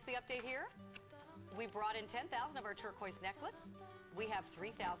 Frank, what's the update here? We brought in 10,000 of our turquoise necklace. We have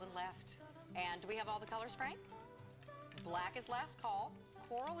 3,000 left. And do we have all the colors, Frank? Black is last call.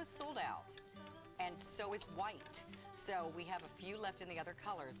 Coral is sold out. And so is white. So we have a few left in the other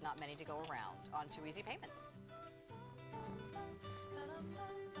colors, not many to go around, on 2 easy payments.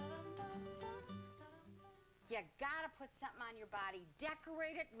 You gotta put something on your body,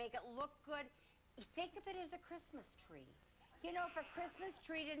 decorate it, make it look good. Think of it as a Christmas tree. You know, if a Christmas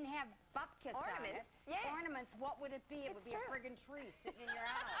tree didn't have bupkis on it, ornaments, what would it be? It would be a friggin' tree sitting in your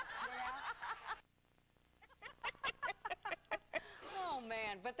house, you know? Oh,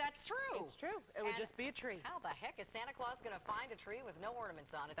 man, but that's true. It's true. It would just be a tree. How the heck is Santa Claus going to find a tree with no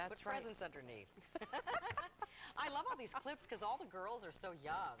ornaments on it to put presents underneath? I love all these clips because all the girls are so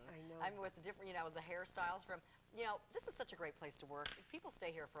young. I know. I mean, with the different, you know, the hairstyles from, you know, this is such a great place to work. People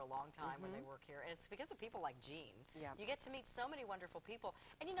stay here for a long time when they work here, and it's because of people like Jeanne. Yeah. You get to meet so many wonderful people.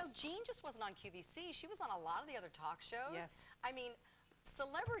 And, you know, Jeanne just wasn't on QVC. She was on a lot of the other talk shows. Yes. I mean,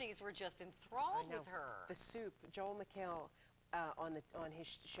 celebrities were just enthralled with her. The Soup, Joel McHale, on his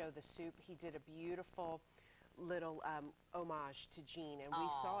show, The Soup, he did a beautiful little homage to Jeanne, and we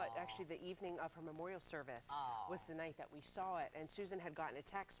saw it actually the evening of her memorial service was the night that we saw it, and Susan had gotten a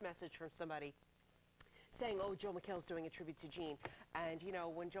text message from somebody saying, oh, Joel McHale's doing a tribute to Jeanne, and you know,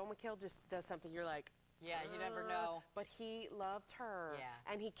 when Joel McHale just does something, you're like, yeah, you never know. But he loved her,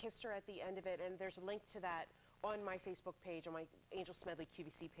 and he kissed her at the end of it, and there's a link to that on my Facebook page, on my Angel Smedley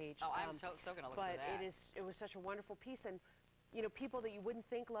QVC page. Oh, I'm so going to look for that. But it was such a wonderful piece, and you know, people that you wouldn't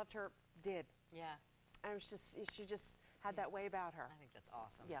think loved her did. Yeah. And it was just, she just had that way about her. I think that's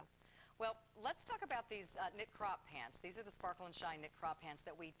awesome. Yeah. Well, let's talk about these knit crop pants. These are the Sparkle and Shine knit crop pants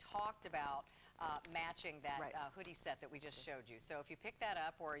that we talked about matching that hoodie set that we just showed you. So if you pick that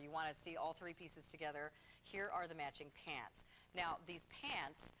up or you want to see all three pieces together, here are the matching pants. Now, these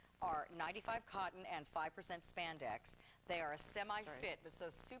pants are 95 cotton and 5% spandex. They are a semi-fit, but so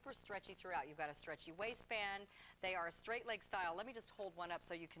super stretchy throughout. You've got a stretchy waistband. They are a straight leg style. Let me just hold one up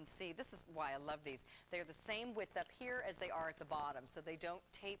so you can see. This is why I love these. They're the same width up here as they are at the bottom, so they don't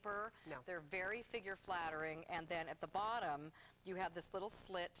taper. No. They're very figure flattering, and then at the bottom, you have this little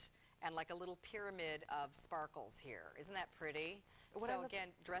slit and like a little pyramid of sparkles here. Isn't that pretty? So again,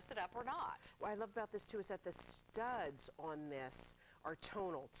 dress it up or not. What I love about this too is that the studs on this are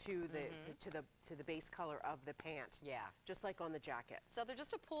tonal to the base color of the pant. Yeah. Just like on the jacket. So they're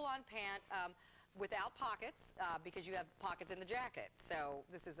just a pull-on pant without pockets because you have pockets in the jacket. So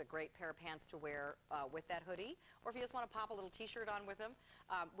this is a great pair of pants to wear with that hoodie. Or if you just want to pop a little t-shirt on with them,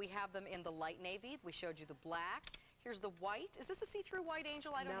 we have them in the light navy. We showed you the black. Here's the white. Is this a see-through white,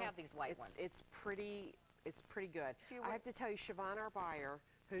 Angel? I don't have these white ones. It's pretty good. I have to tell you, Siobhan, our buyer,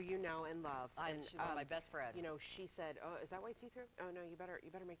 who you know and love, she's one of my best friends. You know, she said, "Oh, is that white see-through? Oh no, you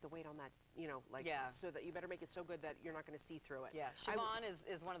better make the weight on that. You know, like so that you better make it so good that you're not going to see through it." Yeah, Siobhan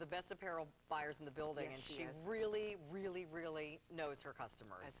is one of the best apparel buyers in the building, and she really, really, really knows her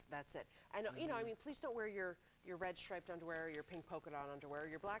customers. That's it. And you know, I mean, please don't wear your red striped underwear, or your pink polka dot underwear, or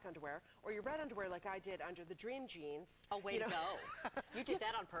your black underwear, or your red underwear like I did under the Dream jeans. Oh, way to go. You did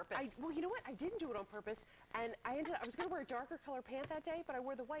that on purpose. Well, you know what? I didn't do it on purpose, and I was going to wear a darker color pant that day, but I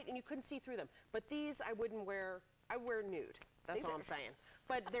wore the white, and you couldn't see through them. But these I wouldn't wear. I wear nude. That's all I'm saying.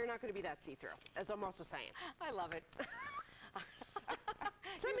 But they're not going to be that see-through, as I'm also saying. I love it.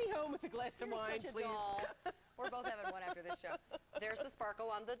 Send me home with a glass of wine, such a please. doll. We're both having one after this show. There's the sparkle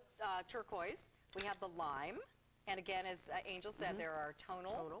on the turquoise. We have the lime. And again, as Angel said, there are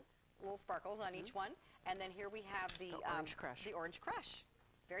tonal little sparkles on each one. And then here we have the orange crush. The orange crush.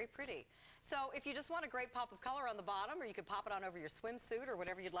 Very pretty. So if you just want a great pop of color on the bottom, or you can pop it on over your swimsuit or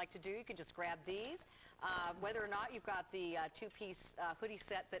whatever you'd like to do, you can just grab these. Whether or not you've got the two-piece hoodie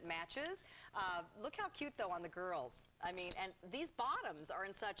set that matches. Look how cute, though, on the girls. I mean, and these bottoms are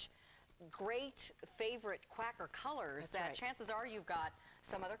in such great favorite Quacker colors that chances are you've got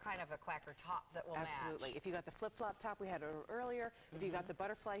some other kind of a Quacker top that will Absolutely. match. If you got the flip-flop top we had earlier, if you got the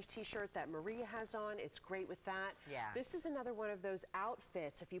butterfly t-shirt that Maria has on, it's great with that. Yeah. This is another one of those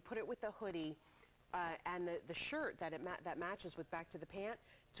outfits. If you put it with the hoodie and the shirt that that matches with back to the pant,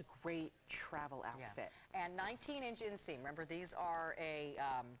 it's a great travel outfit. Yeah. And 19-inch inseam. Remember, these are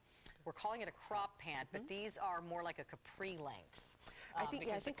we're calling it a crop pant, but these are more like a capri length. I think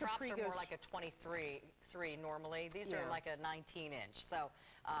the crops are more like a 23 normally. These are like a 19-inch. So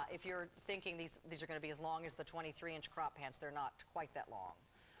if you're thinking these are going to be as long as the 23-inch crop pants, they're not quite that long.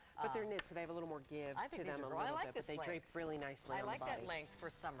 But they're knit, so they have a little more give to them a little bit. But they drape really nicely on the body. I like that length for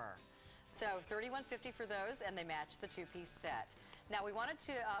summer. So $31.50 for those, and they match the two-piece set. Now we wanted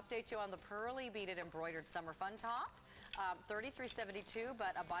to update you on the pearly beaded embroidered summer fun top. $33.72,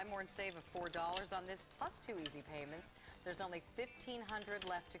 but a buy more and save of $4 on this, plus 2 easy payments. There's only 1,500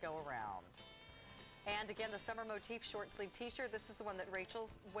 left to go around. And again, the summer motif short sleeve t-shirt. This is the one that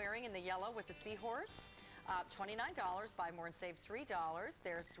Rachel's wearing in the yellow with the seahorse. $29, buy more and save $3.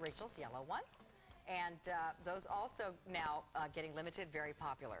 There's Rachel's yellow one. And those also now getting limited, very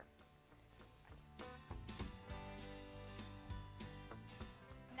popular.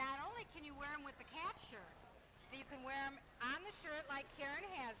 Not only can you wear them with the cat shirt, you can wear them on the shirt like Karen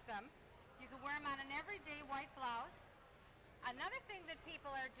has them. You can wear them on an everyday white blouse. Another thing that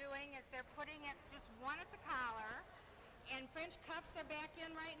people are doing is they're putting it just one at the collar, and French cuffs are back in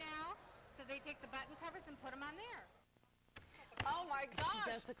right now, so they take the button covers and put them on there. Oh my gosh!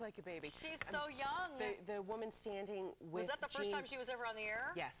 She does look like a baby. She's so young. The woman standing with Was that the first time she was ever on the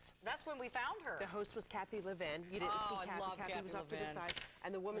air? Yes. That's when we found her. The host was Kathy Levin. You didn't see Kathy. I love Kathy was up to the side.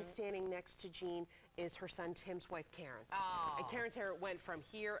 And the woman standing next to Jeanne is her son Tim's wife, Karen. Oh. And Karen's hair went from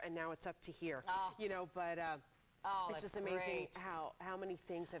here, and now it's up to here. Oh. You know, but it's just amazing great. how many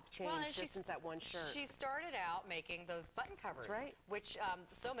things have changed just since that one shirt. She started out making those button covers, which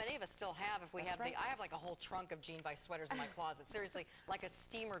so many of us still have. If we have I have like a whole trunk of Jeanne Bice sweaters in my closet. Seriously, like a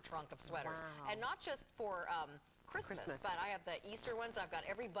steamer trunk of sweaters, and not just for Christmas, but I have the Easter ones. I've got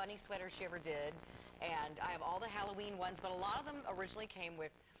every bunny sweater she ever did, and I have all the Halloween ones. But a lot of them originally came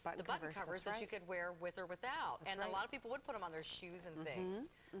with the button covers that you could wear with or without. And a lot of people would put them on their shoes and things.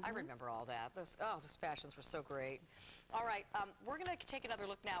 I remember all that. Those fashions were so great. All right, we're going to take another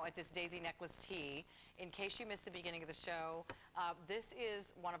look now at this daisy necklace tee. In case you missed the beginning of the show, this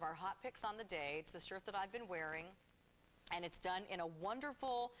is one of our hot picks on the day. It's the shirt that I've been wearing. And it's done in a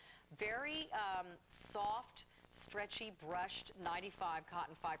wonderful, very soft, stretchy, brushed 95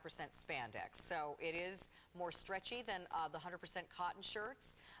 cotton 5% spandex. So it is more stretchy than the 100% cotton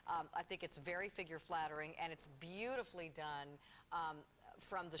shirts. I think it's very figure flattering, and it's beautifully done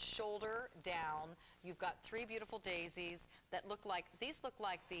from the shoulder down. You've got 3 beautiful daisies that look like, these look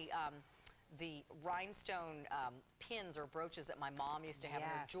like the rhinestone pins or brooches that my mom used to have in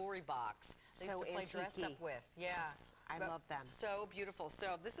her jewelry box. They used to play dress up with. Yes, I love them. So beautiful.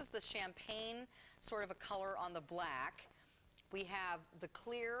 So this is the champagne sort of a color on the black. We have the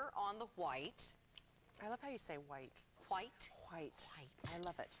clear on the white. I love how you say white. White. White. White. I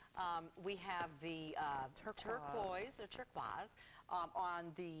love it. We have the turquoise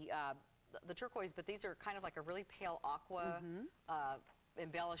on the turquoise, but these are kind of like a really pale aqua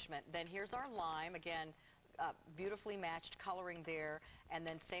embellishment. Then here's our lime, again, beautifully matched coloring there, and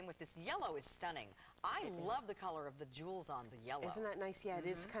then same with this yellow is stunning. I love the color of the jewels on the yellow. Isn't that nice? Yeah, it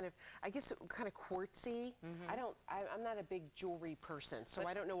is kind of, I guess, kind of quartzy. I'm not a big jewelry person, so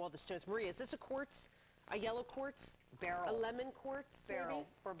I don't know all the stones. Maria, is this a quartz? A yellow quartz? Beryl. A lemon quartz? Beryl. Maybe?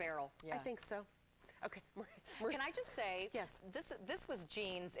 For beryl, yeah. I think so. Okay. Can I just say, yes, this was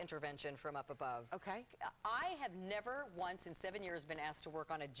Jeanne's intervention from up above. Okay. I have never once in 7 years been asked to work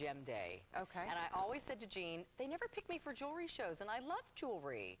on a gem day. Okay. And I always said to Jeanne, they never pick me for jewelry shows, and I love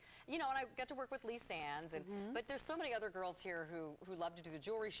jewelry. You know, and I got to work with Lee Sands, and but there's so many other girls here who love to do the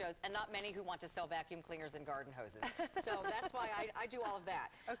jewelry shows, and not many who want to sell vacuum cleaners and garden hoses. So that's why I do all of that.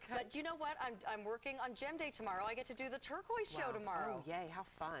 Okay. But you know what? I'm working on Gem Day tomorrow. I get to do the turquoise show tomorrow. Oh, yay, how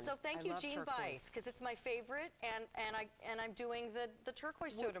fun. So thank you, Jeanne Bice, because it's my favorite, and I'm doing the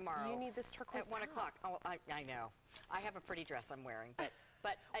turquoise show tomorrow. You need this turquoise at 1 o'clock. Oh, I know. I have a pretty dress I'm wearing, but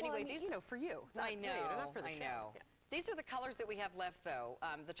anyway, well, I mean, these, you know, for you. I know. Not for the I show. know. Yeah. These are the colors that we have left, though.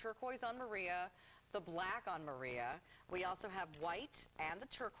 The turquoise on Maria, the black on Maria. We also have white and the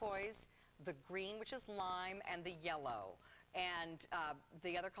turquoise, the green, which is lime, and the yellow. And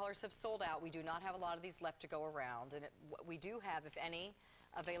the other colors have sold out. We do not have a lot of these left to go around, and we do have, if any,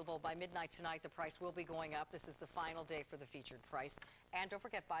 available by midnight tonight. The price will be going up. This is the final day for the featured price. And don't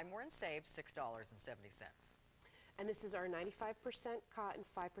forget, buy more and save $6.70. And this is our 95% cotton,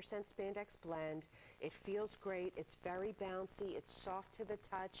 5% spandex blend. It feels great. It's very bouncy. It's soft to the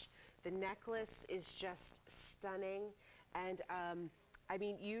touch. The necklace is just stunning. And I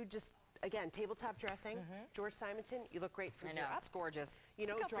mean, you just, again, tabletop dressing. George Simonton, you look great from here up. It's gorgeous. You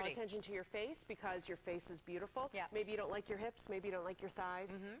know, draw attention to your face because your face is beautiful. Yeah. Maybe you don't like your hips, maybe you don't like your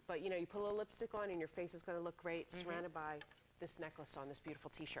thighs, but you know, you put a little lipstick on and your face is going to look great, surrounded by this necklace on, this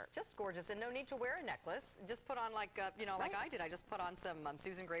beautiful t-shirt. Just gorgeous, and no need to wear a necklace. Just put on like, you know, like I did. I just put on some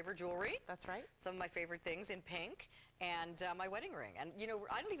Susan Graver jewelry. That's right. Some of my favorite things in pink, and my wedding ring. And you know,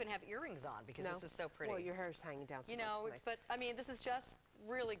 I don't even have earrings on because this is so pretty. Well, your hair is hanging down so you know, nice. But I mean, this is just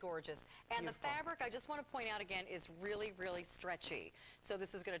really gorgeous. And the fabric, I just want to point out again, is really, really stretchy. So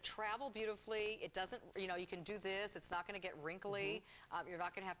this is going to travel beautifully. It doesn't, you know, you can do this. It's not going to get wrinkly. You're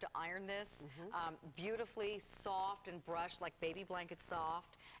not going to have to iron this. Beautifully soft and brushed, like baby blanket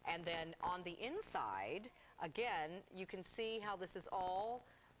soft. And then on the inside, again, you can see how this is all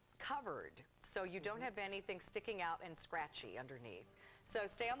covered. So you don't have anything sticking out and scratchy underneath. So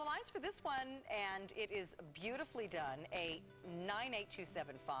stay on the lines for this one, and it is beautifully done, a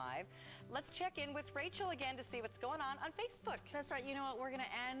 98275. Let's check in with Rachel again to see what's going on Facebook. That's right. You know what? We're going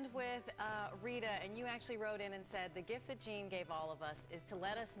to end with Rita, and you actually wrote in and said, the gift that Jeanne gave all of us is to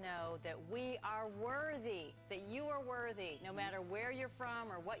let us know that we are worthy, that you are worthy, no matter where you're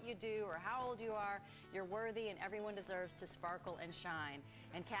from or what you do or how old you are, you're worthy, and everyone deserves to sparkle and shine.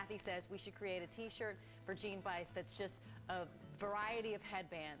 And Kathy says we should create a t-shirt for Jeanne Bice that's just a variety of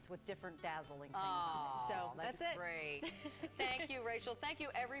headbands with different dazzling things on it. So that's it. Great. Thank you, Rachel. Thank you,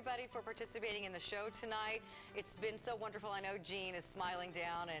 everybody, for participating in the show tonight. It's been so wonderful. I know Jeanne is smiling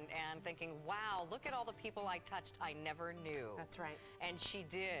down and thinking, wow, look at all the people I touched I never knew. That's right. And she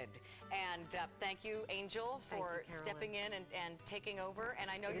did. And thank you, Angel, for stepping in and taking over. And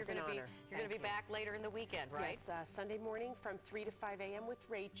I know you're going to be back later in the weekend, right? Yes, Sunday morning from 3 to 5 a.m. with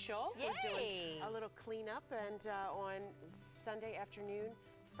Rachel. Yay! We're doing a little cleanup, and on Sunday afternoon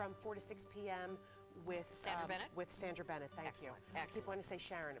from 4 to 6 p.m. with Sandra Bennett. With Sandra Bennett. Thank you. I keep wanting to say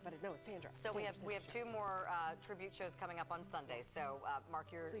Sharon, but no, it's Sandra. So we have two more tribute shows coming up on Sunday. So mark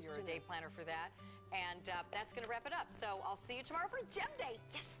your day planner for that. And that's going to wrap it up. So I'll see you tomorrow for Gem Day.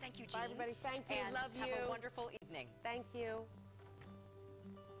 Yes, thank you, Jeanne. Bye, everybody. Thank you. And love you. Have a wonderful evening. Thank you.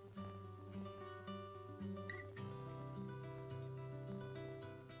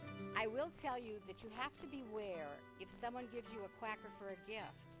 I will tell you that you have to beware if someone gives you a Quacker for a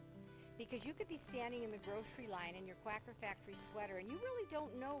gift, Because you could be standing in the grocery line in your Quacker Factory sweater and you really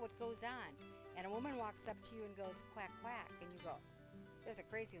don't know what goes on. And a woman walks up to you and goes, quack, quack, and you go, there's a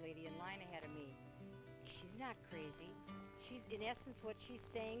crazy lady in line ahead of me. She's not crazy. She's, in essence, what she's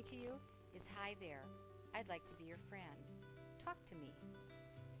saying to you is, hi there, I'd like to be your friend. Talk to me.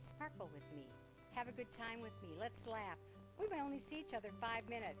 Sparkle with me. Have a good time with me. Let's laugh. We may only see each other 5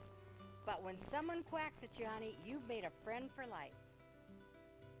 minutes. But when someone quacks at you, honey, you've made a friend for life.